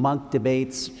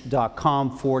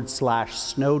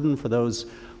 www.monkdebates.com/Snowden. For those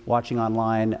watching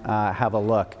online, have a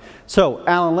look. So,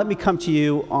 Alan, let me come to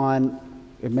you on,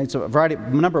 it makes a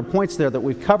number of points there that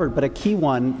we've covered, but a key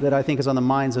one that I think is on the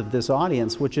minds of this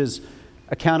audience, which is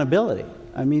accountability.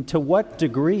 I mean, to what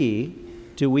degree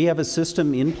do we have a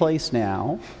system in place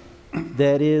now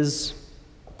that is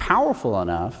powerful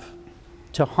enough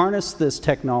to harness this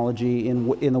technology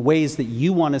in the ways that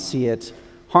you want to see it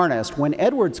harnessed, when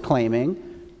Edward's claiming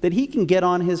that he can get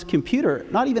on his computer,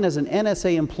 not even as an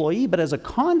NSA employee, but as a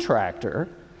contractor,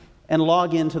 and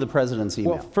log into the president's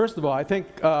email? Well, first of all, I think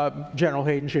General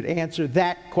Hayden should answer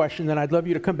that question, then I'd love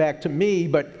you to come back to me,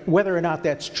 but whether or not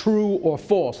that's true or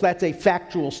false, that's a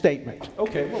factual statement.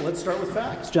 Okay, well, let's start with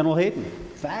facts. General Hayden.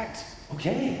 Facts?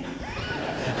 Okay.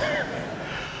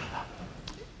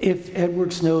 If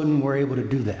Edward Snowden were able to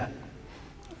do that,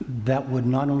 that would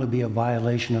not only be a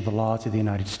violation of the laws of the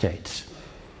United States,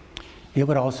 it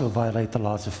would also violate the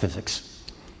laws of physics.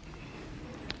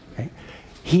 Okay?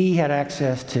 He had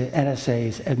access to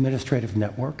NSA's administrative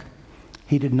network.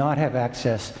 He did not have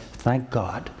access, thank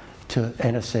God, to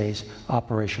NSA's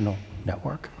operational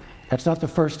network. That's not the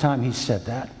first time he's said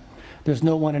that. There's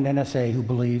no one in NSA who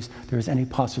believes there's any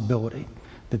possibility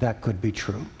that that could be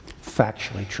true,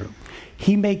 factually true.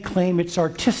 He may claim it's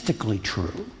artistically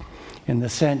true in the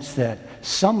sense that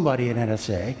somebody in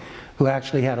NSA who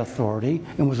actually had authority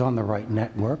and was on the right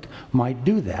network might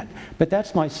do that. But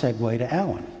that's my segue to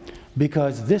Alan,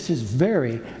 because this is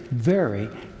very, very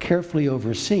carefully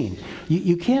overseen.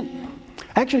 You can't,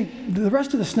 actually, the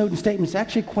rest of the Snowden statement is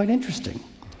actually quite interesting.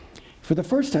 For the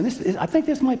first time, I think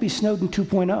this might be Snowden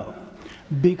 2.0,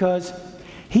 because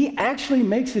he actually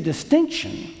makes a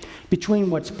distinction between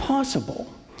what's possible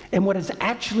and what is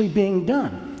actually being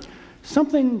done,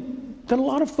 something that a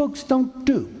lot of folks don't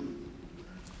do.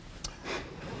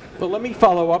 Well, let me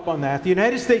follow up on that. The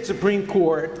United States Supreme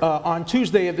Court on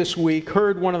Tuesday of this week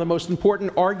heard one of the most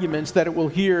important arguments that it will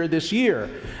hear this year.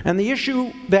 And the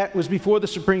issue that was before the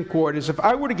Supreme Court is, if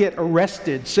I were to get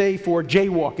arrested, say for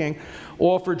jaywalking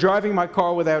or for driving my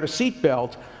car without a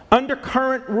seatbelt, under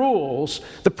current rules,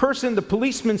 the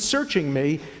policeman searching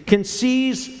me can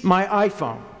seize my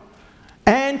iPhone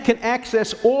and can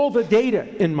access all the data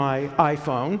in my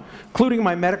iPhone, including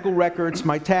my medical records,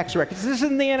 my tax records. This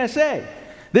isn't the NSA.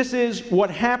 This is what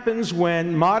happens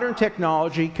when modern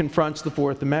technology confronts the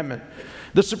Fourth Amendment.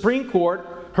 The Supreme Court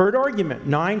heard argument.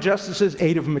 9 justices,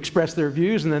 8 of them expressed their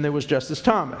views, and then there was Justice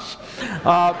Thomas.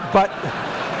 But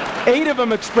 8 of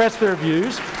them expressed their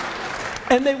views,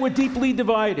 and they were deeply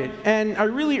divided. And I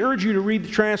really urge you to read the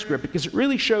transcript, because it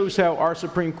really shows how our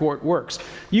Supreme Court works.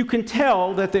 You can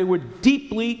tell that they were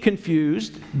deeply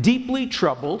confused, deeply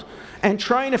troubled, and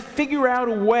trying to figure out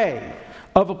a way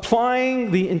of applying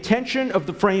the intention of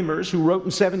the framers who wrote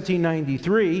in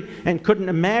 1793 and couldn't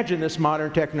imagine this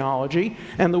modern technology,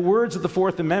 and the words of the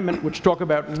Fourth Amendment, which talk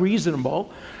about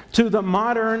reasonable, to the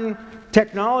modern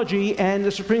technology. And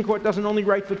the Supreme Court doesn't only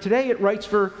write for today, it writes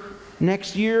for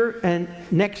next year and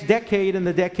next decade and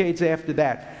the decades after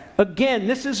that. Again,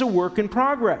 this is a work in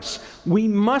progress. We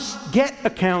must get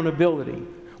accountability.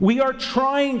 We are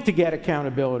trying to get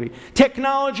accountability.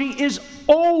 Technology is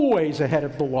always ahead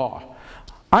of the law.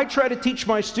 I try to teach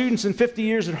my students in 50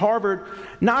 years at Harvard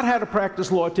not how to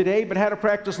practice law today, but how to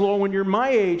practice law when you're my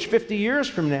age 50 years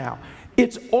from now.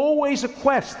 It's always a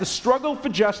quest. The struggle for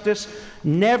justice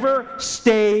never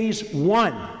stays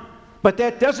won. But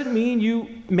that doesn't mean you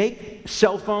make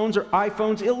cell phones or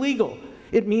iPhones illegal.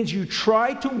 It means you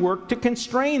try to work to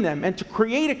constrain them and to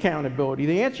create accountability.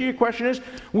 The answer to your question is,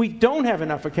 we don't have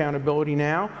enough accountability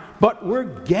now, but we're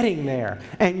getting there.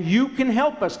 And you can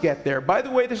help us get there. By the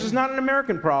way, this is not an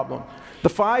American problem. The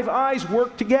Five Eyes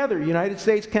work together: United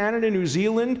States, Canada, New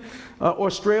Zealand,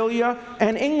 Australia,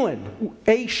 and England.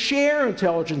 They share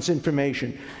intelligence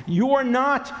information. You're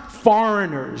not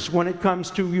foreigners when it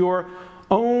comes to your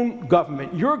own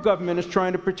government. Your government is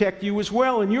trying to protect you as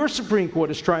well, and your Supreme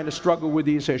Court is trying to struggle with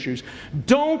these issues.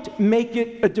 Don't make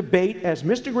it a debate, as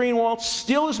Mr. Greenwald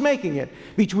still is making it,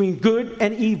 between good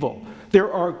and evil.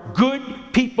 There are good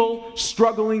people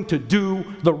struggling to do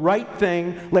the right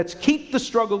thing. Let's keep the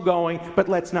struggle going, but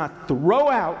let's not throw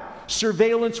out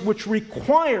surveillance which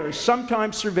requires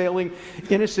sometimes surveilling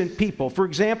innocent people. For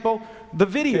example, the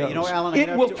videos. Yeah, you know, Alan,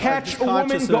 it will catch a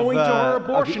woman going to her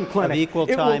abortion clinic. It will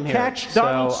catch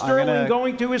Donald Sterling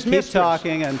going to his mistress. Keep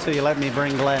talking until you let me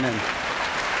bring Glenn in.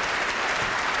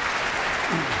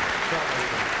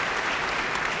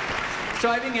 So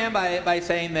I began by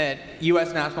saying that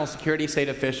U.S. national security state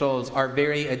officials are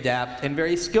very adept and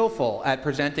very skillful at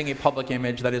presenting a public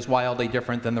image that is wildly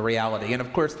different than the reality. And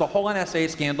of course, the whole NSA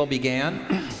scandal began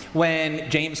when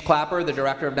James Clapper, the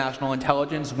director of national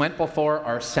intelligence, went before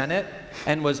our Senate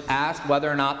and was asked whether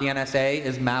or not the NSA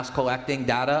is mass collecting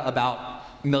data about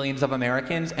millions of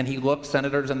Americans, and he looked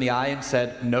senators in the eye and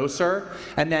said, "No, sir."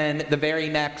 And then the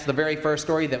very first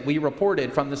story that we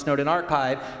reported from the Snowden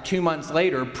archive 2 months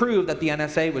later proved that the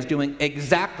NSA was doing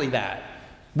exactly that,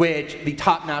 which the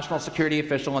top national security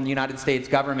official in the United States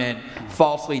government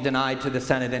falsely denied to the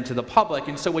Senate and to the public.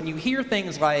 And so when you hear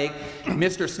things like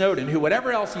Mr. Snowden, who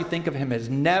whatever else you think of him has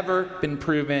never been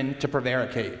proven to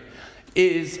prevaricate,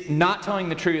 is not telling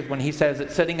the truth when he says that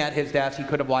sitting at his desk he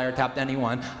could have wiretapped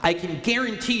anyone, I can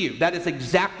guarantee you that is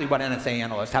exactly what NSA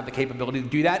analysts have the capability to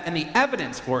do that, and the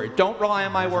evidence for it, don't rely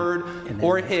on my word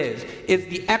or his, is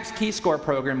the X-Keyscore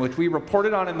program, which we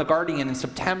reported on in The Guardian in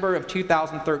September of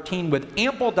 2013 with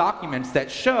ample documents that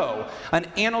show an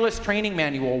analyst training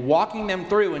manual walking them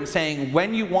through and saying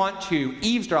when you want to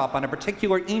eavesdrop on a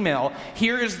particular email,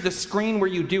 here is the screen where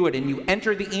you do it, and you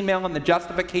enter the email and the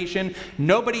justification.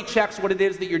 Nobody checks what it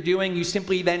is that you're doing. You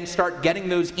simply then start getting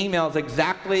those emails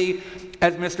exactly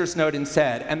as Mr. Snowden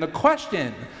said. And the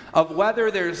question of whether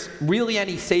there's really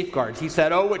any safeguards, he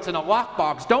said, oh, it's in a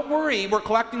lockbox. Don't worry, we're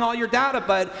collecting all your data,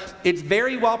 but it's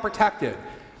very well protected.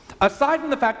 Aside from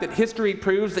the fact that history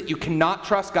proves that you cannot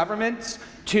trust governments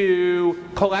to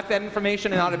collect that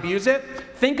information and not abuse it,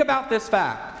 think about this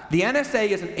fact. The NSA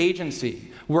is an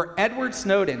agency where Edward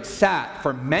Snowden sat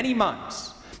for many months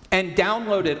and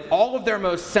downloaded all of their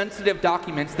most sensitive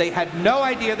documents. They had no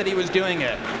idea that he was doing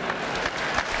it.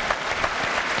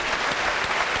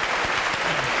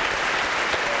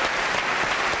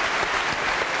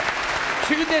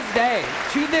 To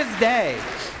this day,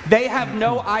 they have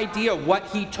no idea what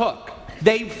he took.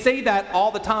 They say that all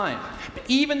the time,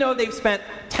 even though they've spent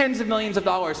tens of millions of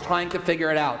dollars trying to figure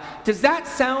it out. Does that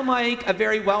sound like a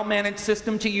very well-managed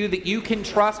system to you that you can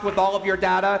trust with all of your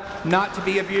data not to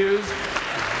be abused?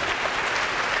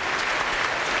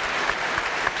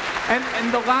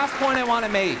 And the last point I want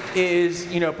to make is,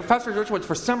 Professor Dershowitz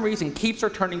for some reason keeps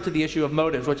returning to the issue of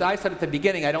motives, which I said at the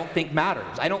beginning I don't think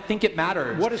matters. I don't think it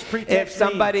matters what does pretext if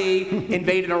somebody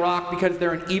invaded Iraq because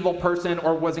they're an evil person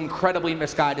or was incredibly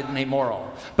misguided and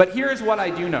amoral. But here's what I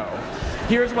do know.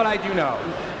 Here's what I do know.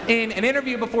 In an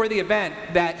interview before the event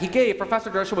that he gave, Professor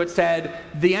Dershowitz said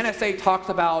the NSA talks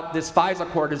about this FISA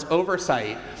court as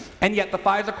oversight, and yet the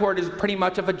FISA court is pretty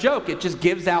much of a joke. It just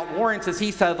gives out warrants, as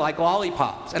he said, like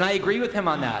lollipops. And I agree with him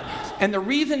on that. And the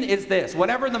reason is this,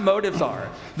 whatever the motives are,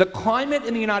 the climate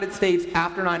in the United States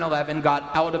after 9/11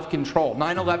 got out of control.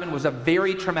 9/11 was a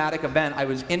very traumatic event. I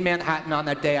was in Manhattan on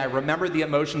that day. I remember the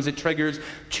emotions it triggers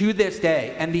to this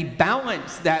day. And the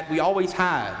balance that we always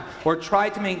had, or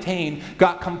tried to maintain,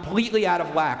 got completely out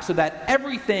of whack, so that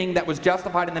everything that was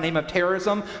justified in the name of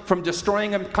terrorism, from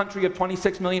destroying a country of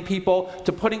 26 million people,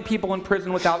 to putting people in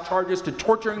prison without charges, to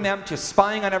torturing them, to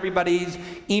spying on everybody's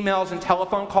emails and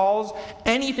telephone calls,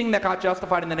 anything that got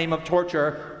justified in the name of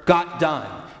torture got done.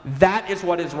 That is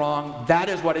what is wrong, that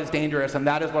is what is dangerous, and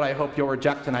that is what I hope you'll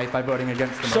reject tonight by voting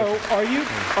against the motion. So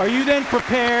are you then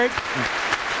prepared?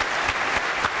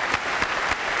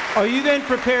 Are you then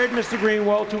prepared, Mr.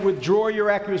 Greenwald, to withdraw your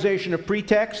accusation of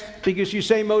pretext? Because you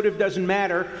say motive doesn't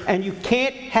matter, and you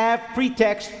can't have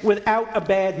pretext without a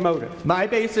bad motive. My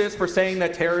basis for saying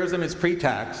that terrorism is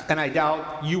pretext, and I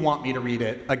doubt you want me to read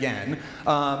it again,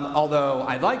 although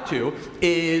I'd like to,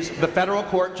 is the federal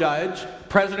court judge,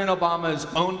 President Obama's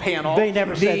own panel. They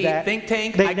never said that. The think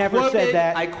tank. They never said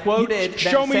that. I quoted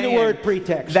show me the word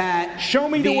pretext. Show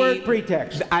me the word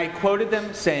pretext. I quoted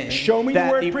them saying show me the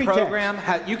word pretext. Program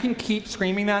you can keep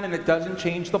screaming that and it doesn't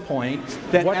change the point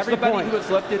that everybody who has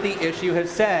looked at the issue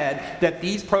has said that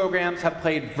these programs have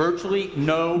played virtually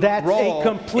no role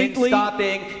in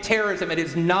stopping terrorism. It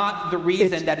is not the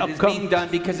reason that it is being done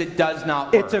because it does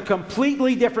not work. It's a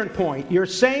completely different point. You're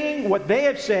saying what they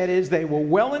have said is they were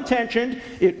well-intentioned.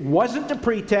 It wasn't a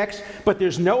pretext, but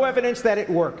there's no evidence that it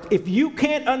worked. If you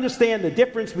can't understand the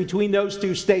difference between those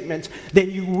two statements,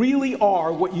 then you really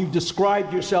are what you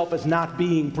described yourself as not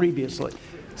being previously.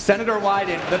 Senator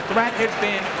Wyden, the threat has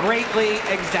been greatly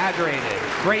exaggerated.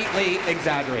 Greatly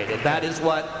exaggerated. That is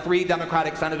what 3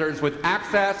 Democratic senators with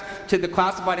access to the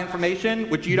classified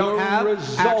information, which you don't have,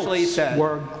 actually said.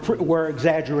 Were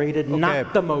exaggerated,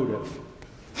 not the motive.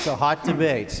 It's a hot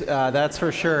debate, that's for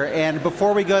sure. And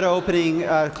before we go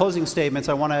to closing statements,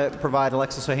 I want to provide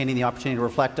Alexis Ohanian the opportunity to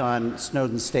reflect on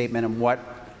Snowden's statement and what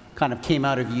kind of came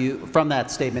out of you from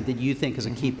that statement that you think is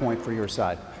a key point for your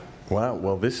side. Wow,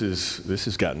 well, this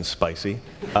has gotten spicy.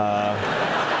 Like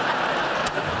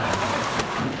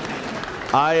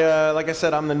I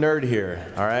said, I'm the nerd here,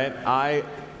 all right?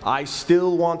 I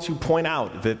still want to point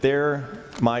out that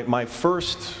my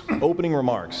first opening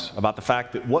remarks about the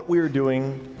fact that what we're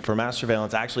doing for mass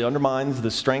surveillance actually undermines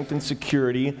the strength and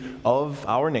security of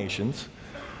our nations,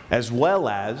 as well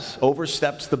as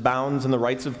oversteps the bounds and the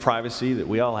rights of privacy that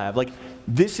we all have. Like,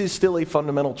 this is still a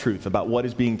fundamental truth about what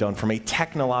is being done from a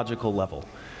technological level.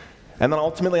 And then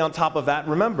ultimately on top of that,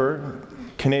 remember,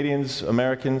 Canadians,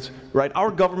 Americans, right,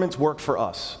 our governments work for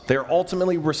us. They are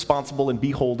ultimately responsible and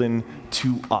beholden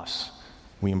to us.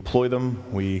 We employ them,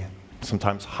 we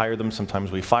sometimes hire them,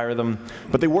 sometimes we fire them,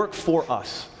 but they work for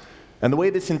us. And the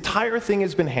way this entire thing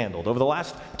has been handled over the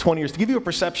last 20 years, to give you a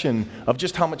perception of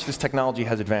just how much this technology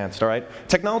has advanced, all right?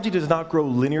 Technology does not grow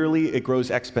linearly, it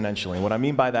grows exponentially. And what I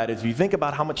mean by that is if you think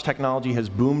about how much technology has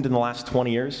boomed in the last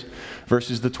 20 years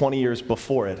versus the 20 years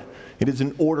before it, it is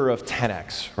an order of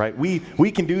 10x, right?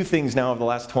 We can do things now over the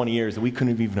last 20 years that we couldn't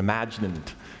have even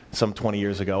imagined some 20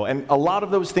 years ago. And a lot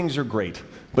of those things are great,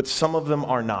 but some of them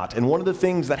are not. And one of the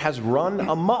things that has run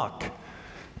amok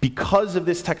because of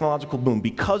this technological boom,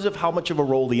 because of how much of a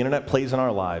role the internet plays in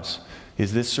our lives,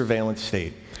 is this surveillance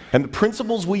state. And the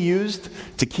principles we used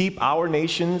to keep our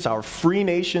nations, our free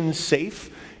nations,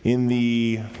 safe in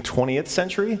the 20th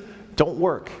century don't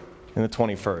work in the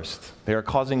 21st. They are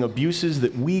causing abuses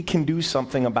that we can do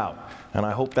something about. And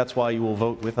I hope that's why you will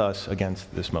vote with us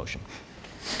against this motion.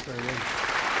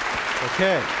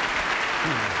 Okay.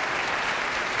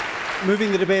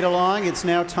 Moving the debate along, it's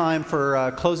now time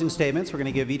for closing statements. We're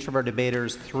going to give each of our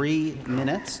debaters 3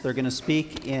 minutes. They're going to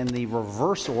speak in the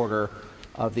reverse order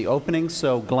of the opening.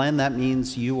 So, Glenn, that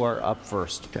means you are up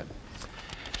first. Okay.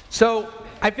 So,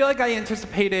 I feel like I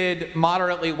anticipated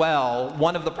moderately well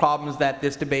one of the problems that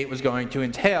this debate was going to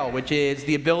entail, which is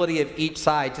the ability of each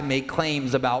side to make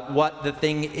claims about what the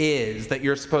thing is that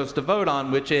you're supposed to vote on,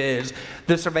 which is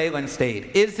the surveillance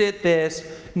state. Is it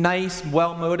this nice,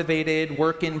 well-motivated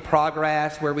work in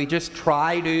progress where we just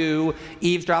try to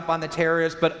eavesdrop on the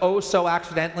terrorists, but oh so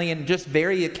accidentally and just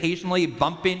very occasionally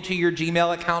bump into your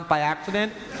Gmail account by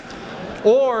accident?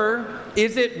 Or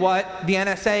is it what the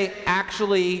NSA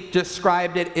actually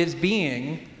described it as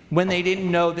being when they didn't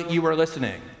know that you were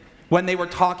listening? When they were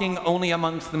talking only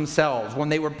amongst themselves? When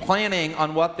they were planning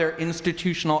on what their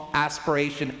institutional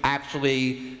aspiration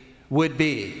actually would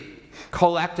be?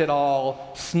 Collect it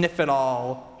all, sniff it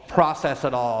all, process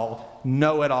it all,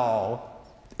 know it all,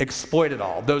 exploit it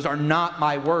all. Those are not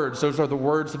my words. Those are the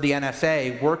words of the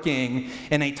NSA working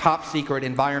in a top secret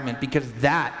environment, because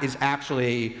that is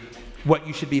actually what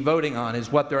you should be voting on,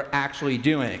 is what they're actually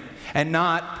doing, and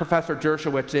not Professor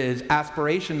Dershowitz's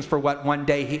aspirations for what one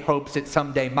day he hopes it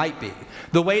someday might be.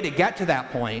 The way to get to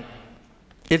that point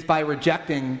is by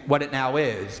rejecting what it now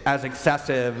is as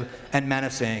excessive and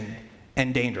menacing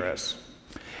and dangerous.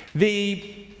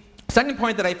 The second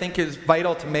point that I think is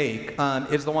vital to make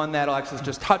is the one that Alexis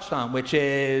just touched on, which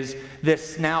is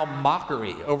this now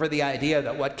mockery over the idea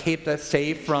that what kept us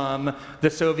safe from the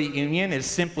Soviet Union is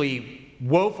simply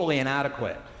woefully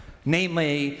inadequate.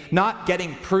 Namely, not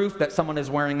getting proof that someone is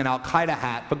wearing an Al-Qaeda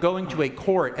hat, but going to a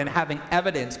court and having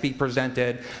evidence be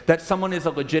presented that someone is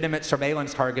a legitimate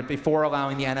surveillance target before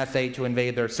allowing the NSA to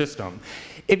invade their system.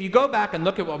 If you go back and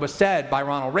look at what was said by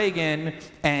Ronald Reagan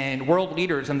and world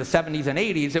leaders in the 70s and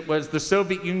 80s, it was the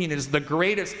Soviet Union is the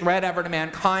greatest threat ever to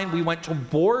mankind. We went to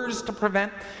wars to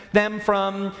prevent them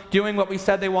from doing what we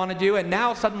said they want to do, and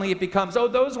now suddenly it becomes, oh,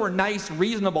 those were nice,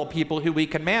 reasonable people who we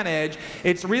can manage.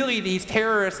 It's really these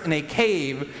terrorists in a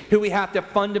cave who we have to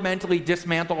fundamentally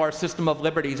dismantle our system of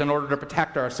liberties in order to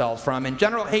protect ourselves from. And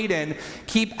General Hayden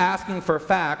keep asking for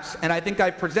facts, and I think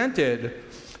I've presented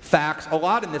facts a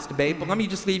lot in this debate, but let me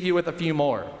just leave you with a few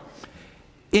more.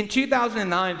 In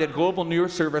 2009, the global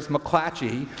news service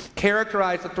McClatchy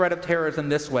characterized the threat of terrorism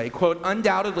this way, quote,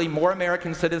 undoubtedly more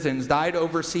American citizens died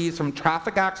overseas from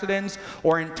traffic accidents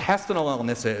or intestinal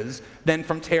illnesses than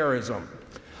from terrorism.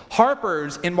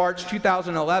 Harper's, in March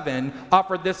 2011,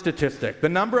 offered this statistic. The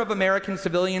number of American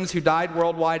civilians who died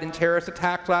worldwide in terrorist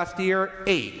attacks last year,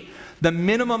 8. The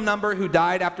minimum number who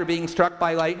died after being struck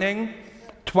by lightning,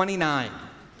 29.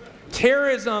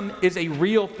 Terrorism is a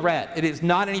real threat. It is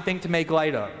not anything to make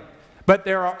light of. But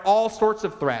there are all sorts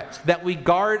of threats that we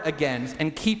guard against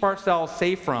and keep ourselves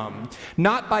safe from,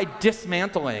 not by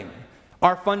dismantling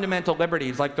our fundamental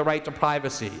liberties like the right to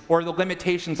privacy or the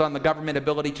limitations on the government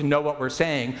ability to know what we're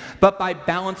saying, but by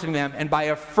balancing them and by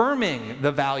affirming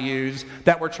the values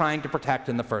that we're trying to protect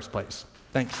in the first place.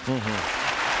 Thanks.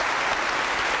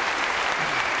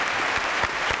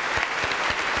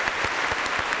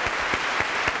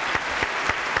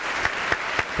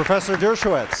 Professor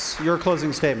Dershowitz, your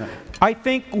closing statement. I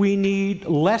think we need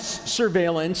less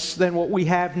surveillance than what we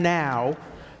have now,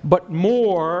 but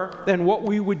more than what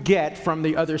we would get from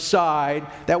the other side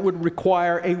that would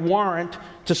require a warrant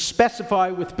to specify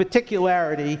with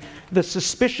particularity the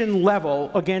suspicion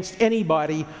level against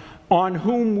anybody on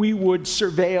whom we would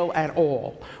surveil at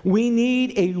all. We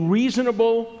need a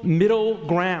reasonable middle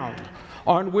ground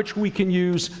on which we can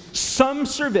use some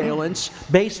surveillance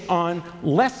based on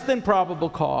less than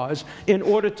probable cause in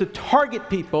order to target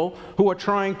people who are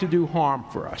trying to do harm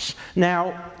for us.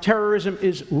 Now, terrorism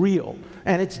is real,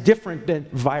 and it's different than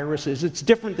viruses. It's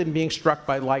different than being struck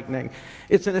by lightning.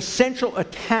 It's an essential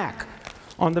attack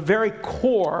on the very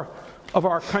core of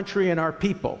our country and our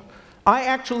people. I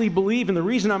actually believe, and the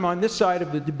reason I'm on this side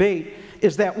of the debate,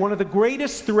 is that one of the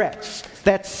greatest threats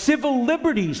that civil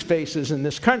liberties faces in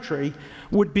this country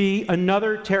would be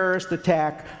another terrorist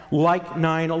attack like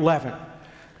 9/11.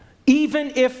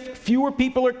 Even if fewer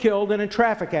people are killed in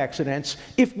traffic accidents,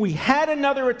 if we had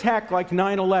another attack like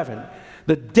 9/11,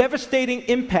 the devastating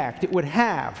impact it would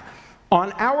have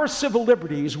on our civil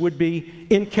liberties would be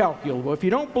incalculable. If you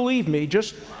don't believe me,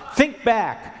 just think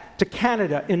back to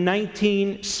Canada in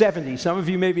 1970. Some of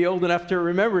you may be old enough to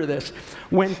remember this,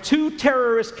 when 2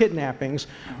 terrorist kidnappings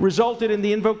resulted in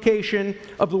the invocation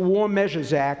of the War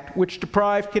Measures Act, which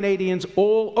deprived Canadians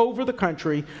all over the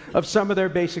country of some of their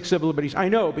basic civil liberties. I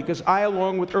know, because I,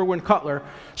 along with Irwin Cutler,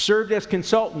 served as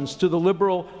consultants to the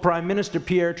Liberal Prime Minister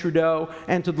Pierre Trudeau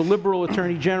and to the Liberal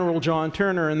Attorney General John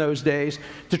Turner in those days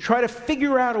to try to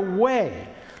figure out a way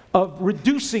of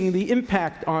reducing the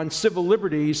impact on civil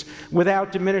liberties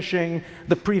without diminishing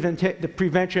the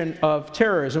prevention of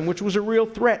terrorism, which was a real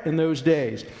threat in those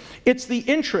days. It's the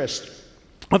interest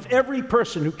of every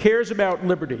person who cares about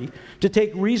liberty to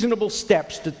take reasonable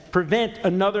steps to prevent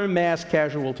another mass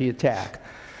casualty attack.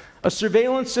 A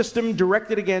surveillance system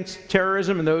directed against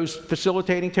terrorism and those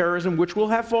facilitating terrorism, which will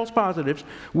have false positives,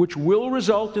 which will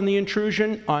result in the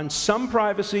intrusion on some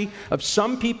privacy of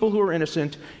some people who are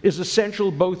innocent, is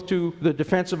essential both to the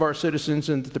defense of our citizens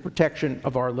and to the protection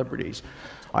of our liberties.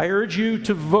 I urge you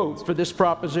to vote for this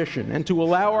proposition and to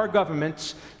allow our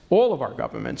governments, all of our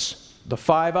governments, the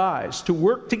Five Eyes, to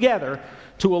work together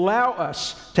to allow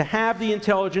us to have the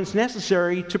intelligence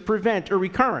necessary to prevent a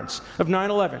recurrence of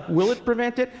 9/11. Will it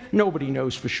prevent it? Nobody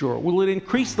knows for sure. Will it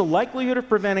increase the likelihood of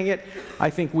preventing it?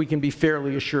 I think we can be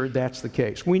fairly assured that's the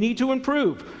case. We need to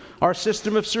improve our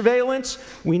system of surveillance.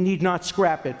 We need not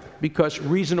scrap it, because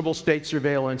reasonable state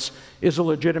surveillance is a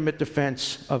legitimate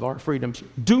defense of our freedoms.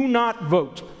 Do not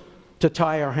vote to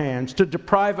tie our hands, to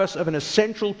deprive us of an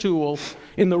essential tool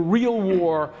in the real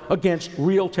war against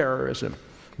real terrorism.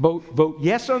 Vote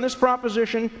yes on this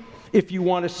proposition if you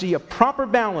want to see a proper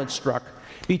balance struck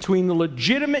between the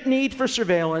legitimate need for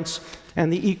surveillance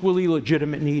and the equally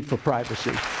legitimate need for privacy.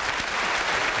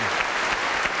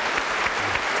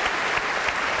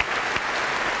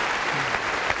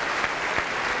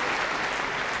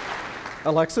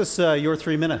 Alexis, your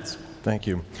 3 minutes. Thank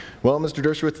you. Well, Mr.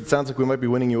 Dershowitz, it sounds like we might be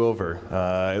winning you over,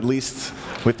 at least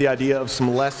with the idea of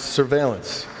some less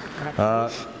surveillance.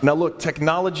 Now look,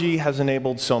 technology has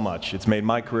enabled so much. It's made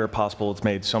my career possible. It's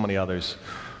made so many others.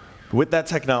 With that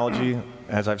technology,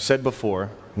 as I've said before,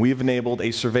 we've enabled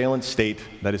a surveillance state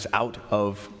that is out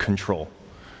of control.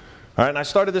 All right, and I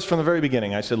started this from the very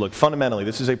beginning. I said, look, fundamentally,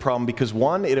 this is a problem because,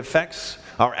 one, it affects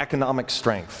our economic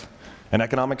strength. And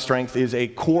economic strength is a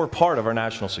core part of our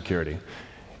national security.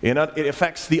 It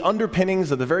affects the underpinnings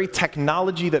of the very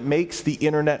technology that makes the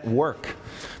internet work.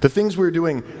 The things we're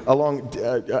doing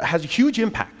has a huge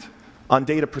impact on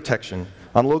data protection,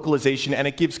 on localization, and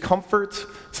it gives comfort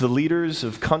to the leaders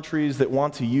of countries that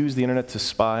want to use the internet to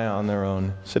spy on their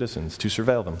own citizens, to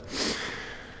surveil them.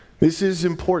 This is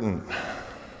important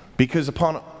because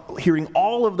upon hearing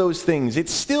all of those things, it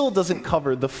still doesn't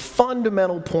cover the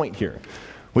fundamental point here,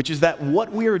 which is that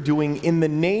what we are doing in the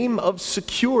name of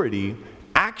security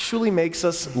actually makes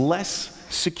us less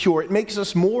secure. It makes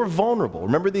us more vulnerable.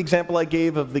 Remember the example I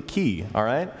gave of the key, all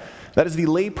right? That is the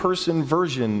layperson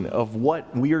version of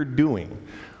what we are doing.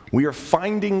 We are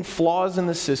finding flaws in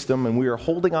the system, and we are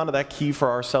holding onto that key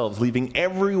for ourselves, leaving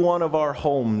every one of our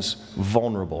homes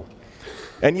vulnerable.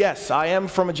 And yes, I am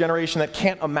from a generation that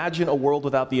can't imagine a world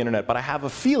without the internet, but I have a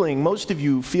feeling most of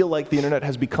you feel like the internet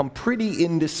has become pretty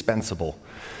indispensable.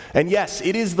 And yes,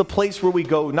 it is the place where we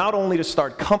go not only to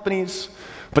start companies,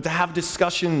 but to have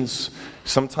discussions,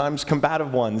 sometimes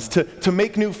combative ones, to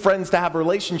make new friends, to have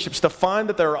relationships, to find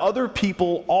that there are other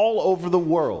people all over the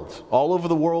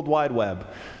World Wide Web,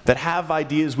 that have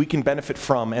ideas we can benefit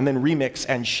from and then remix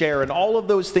and share. And all of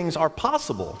those things are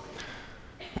possible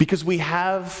because we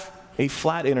have a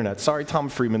flat internet. Sorry, Tom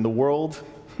Friedman, the world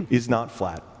is not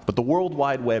flat, but the World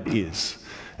Wide Web is.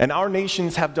 And our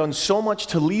nations have done so much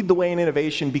to lead the way in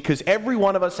innovation because every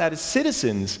one of us as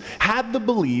citizens had the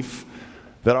belief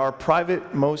that our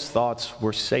private most thoughts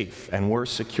were safe and were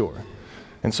secure.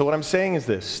 And so what I'm saying is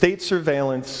this: state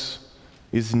surveillance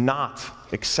is not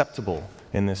acceptable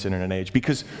in this internet age,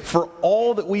 because for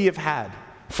all that we have had,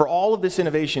 for all of this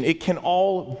innovation, it can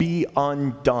all be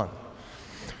undone.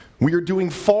 We are doing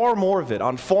far more of it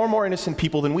on far more innocent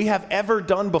people than we have ever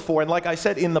done before. And like I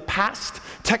said, in the past,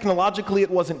 technologically it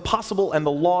wasn't possible, and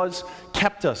the laws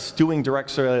kept us doing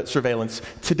direct surveillance.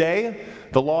 Today,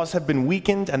 the laws have been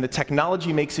weakened, and the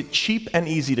technology makes it cheap and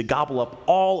easy to gobble up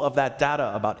all of that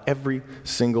data about every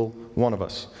single one of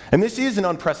us. And this is an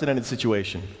unprecedented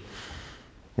situation,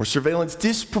 where surveillance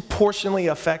disproportionately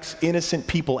affects innocent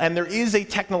people. And there is a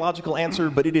technological answer,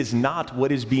 but it is not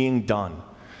what is being done.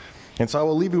 And so I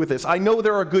will leave you with this. I know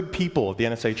there are good people at the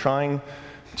NSA trying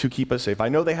to keep us safe. I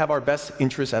know they have our best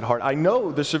interests at heart. I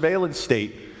know the surveillance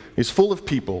state is full of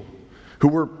people who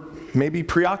were maybe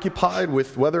preoccupied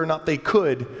with whether or not they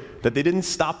could, that they didn't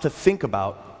stop to think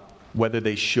about whether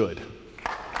they should.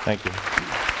 Thank you.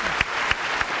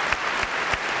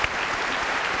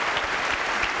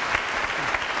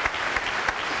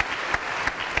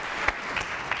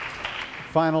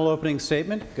 Final opening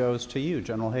statement goes to you,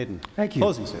 General Hayden. Thank you.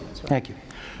 Closing statement. Sorry. Thank you.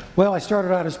 Well, I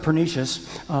started out as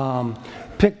pernicious,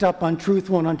 picked up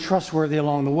untruthful and untrustworthy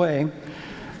along the way,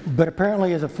 but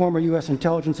apparently as a former U.S.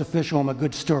 intelligence official, I'm a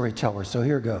good storyteller, so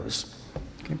here goes.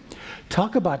 Okay.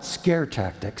 Talk about scare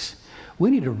tactics.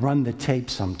 We need to run the tape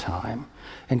sometime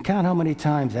and count how many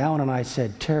times Alan and I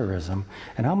said terrorism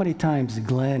and how many times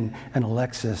Glenn and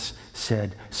Alexis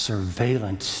said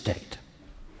surveillance state.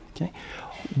 Okay.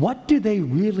 What do they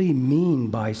really mean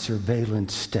by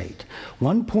surveillance state?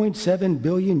 1.7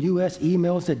 billion U.S.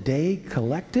 emails a day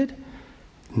collected?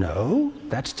 No,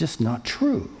 that's just not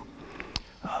true.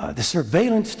 The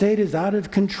surveillance state is out of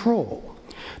control.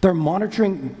 They're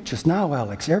monitoring, just now,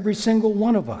 Alex, every single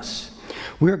one of us.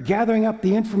 We're gathering up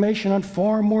the information on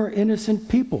far more innocent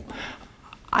people.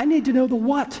 I need to know the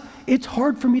what. It's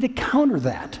hard for me to counter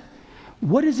that.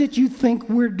 What is it you think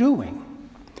we're doing?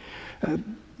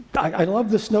 I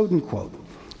love the Snowden quote.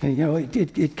 And, you know,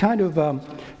 it kind of,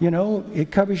 you know, it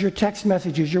covers your text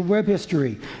messages, your web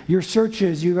history, your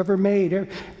searches you've ever made.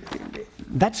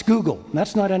 That's Google.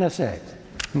 That's not NSA.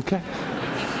 Okay?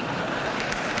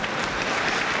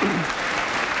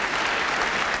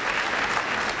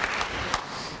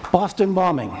 Boston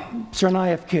bombing.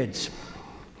 Tsarnaev kids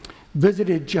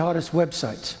visited jihadist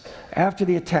websites. After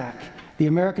the attack, the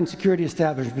American security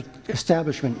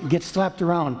establishment gets slapped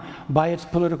around by its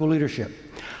political leadership.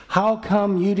 How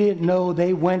come you didn't know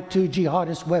they went to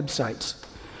jihadist websites?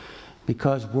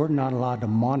 Because we're not allowed to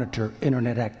monitor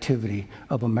internet activity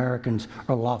of Americans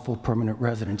or lawful permanent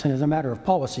residents. And as a matter of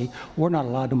policy, we're not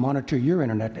allowed to monitor your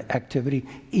internet activity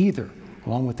either,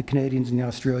 along with the Canadians and the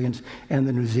Australians and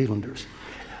the New Zealanders.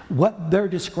 What they're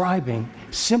describing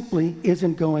simply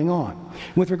isn't going on.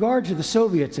 With regard to the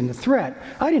Soviets and the threat,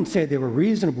 I didn't say they were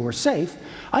reasonable or safe.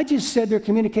 I just said their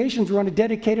communications were on a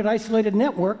dedicated, isolated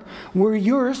network where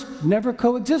yours never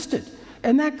coexisted.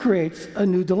 And that creates a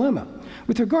new dilemma.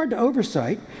 With regard to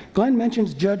oversight, Glenn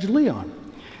mentions Judge Leon,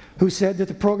 who said that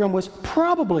the program was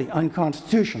probably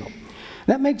unconstitutional.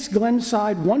 That makes Glenn's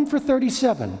side 1 for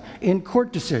 37 in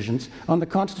court decisions on the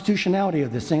constitutionality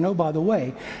of this, saying, oh, by the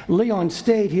way, Leon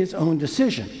stayed his own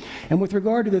decision. And with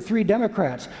regard to the 3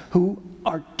 Democrats who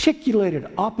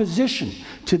articulated opposition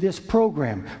to this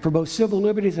program for both civil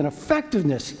liberties and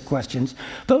effectiveness questions,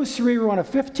 those 3 were on a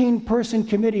 15-person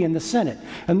committee in the Senate,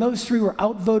 and those 3 were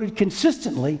outvoted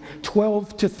consistently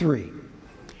 12-3.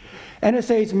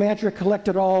 NSA's mantra, collect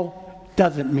it all,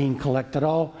 doesn't mean collect it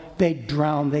all. They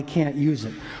drown, they can't use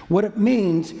it. What it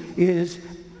means is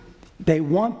they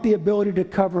want the ability to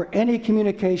cover any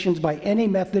communications by any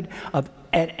method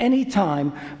at any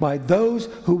time by those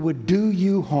who would do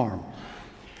you harm.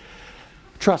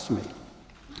 Trust me,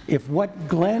 if what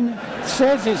Glenn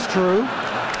says is true,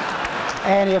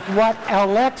 and if what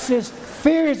Alexis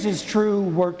fears is true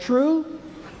were true,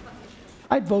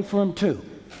 I'd vote for him too.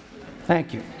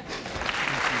 Thank you.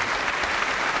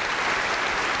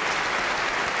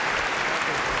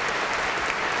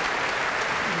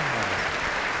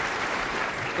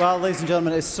 Well, ladies and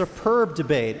gentlemen, a superb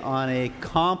debate on a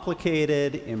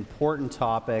complicated, important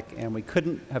topic, and we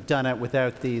couldn't have done it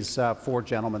without these 4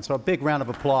 gentlemen. So a big round of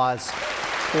applause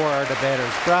for our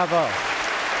debaters. Bravo.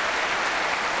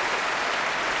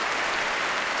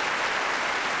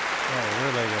 Oh,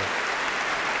 really good.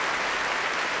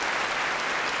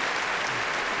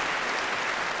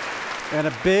 And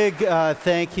a big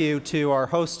thank you to our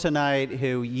hosts tonight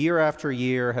who year after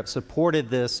year have supported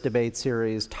this debate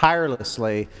series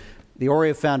tirelessly. The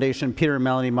Oreo Foundation, Peter and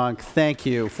Melanie Munk, thank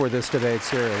you for this debate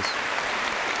series.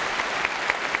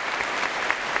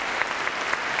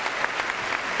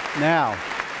 Now,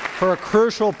 for a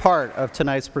crucial part of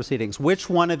tonight's proceedings, which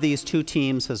one of these two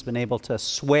teams has been able to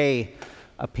sway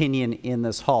opinion in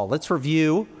this hall? Let's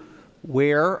review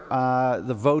where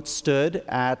the vote stood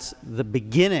at the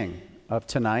beginning of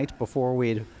tonight before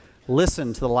we'd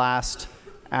listen to the last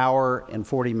hour and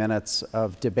 40 minutes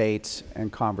of debate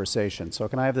and conversation. So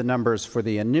can I have the numbers for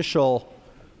the initial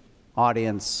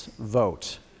audience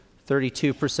vote?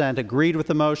 32% agreed with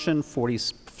the motion,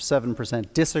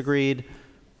 47% disagreed,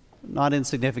 not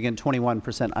insignificant,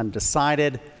 21%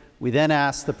 undecided. We then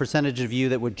asked the percentage of you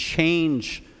that would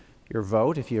change your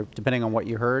vote, if you're, depending on what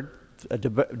you heard. A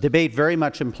debate very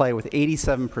much in play with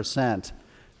 87%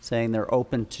 saying they're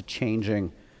open to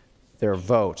changing their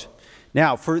vote.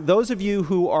 Now, for those of you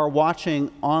who are watching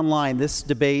online, this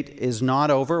debate is not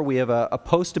over. We have a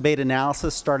post-debate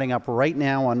analysis starting up right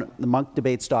now on the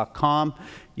monkdebates.com.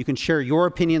 You can share your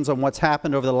opinions on what's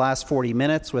happened over the last 40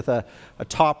 minutes with a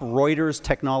top Reuters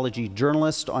technology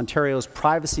journalist, Ontario's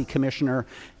privacy commissioner,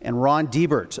 and Ron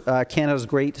Diebert, Canada's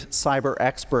great cyber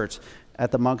expert at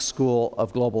the Munk School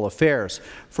of Global Affairs.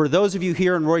 For those of you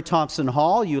here in Roy Thompson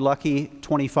Hall, you lucky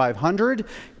 2,500,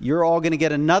 you're all going to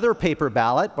get another paper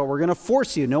ballot, but we're going to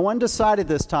force you. No undecided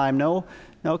this time. No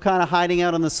kind of hiding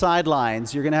out on the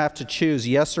sidelines. You're going to have to choose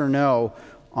yes or no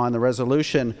on the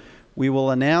resolution. We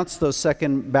will announce those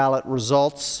second ballot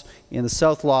results in the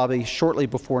South Lobby shortly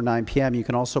before 9 p.m. You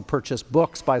can also purchase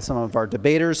books by some of our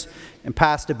debaters and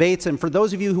past debates. And for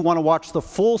those of you who want to watch the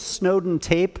full Snowden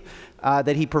tape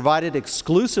that he provided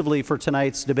exclusively for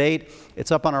tonight's debate, it's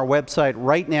up on our website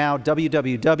right now,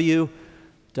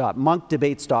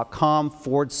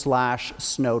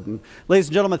 www.monkdebates.com/Snowden. Ladies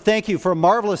and gentlemen, thank you for a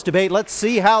marvelous debate. Let's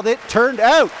see how it turned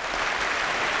out.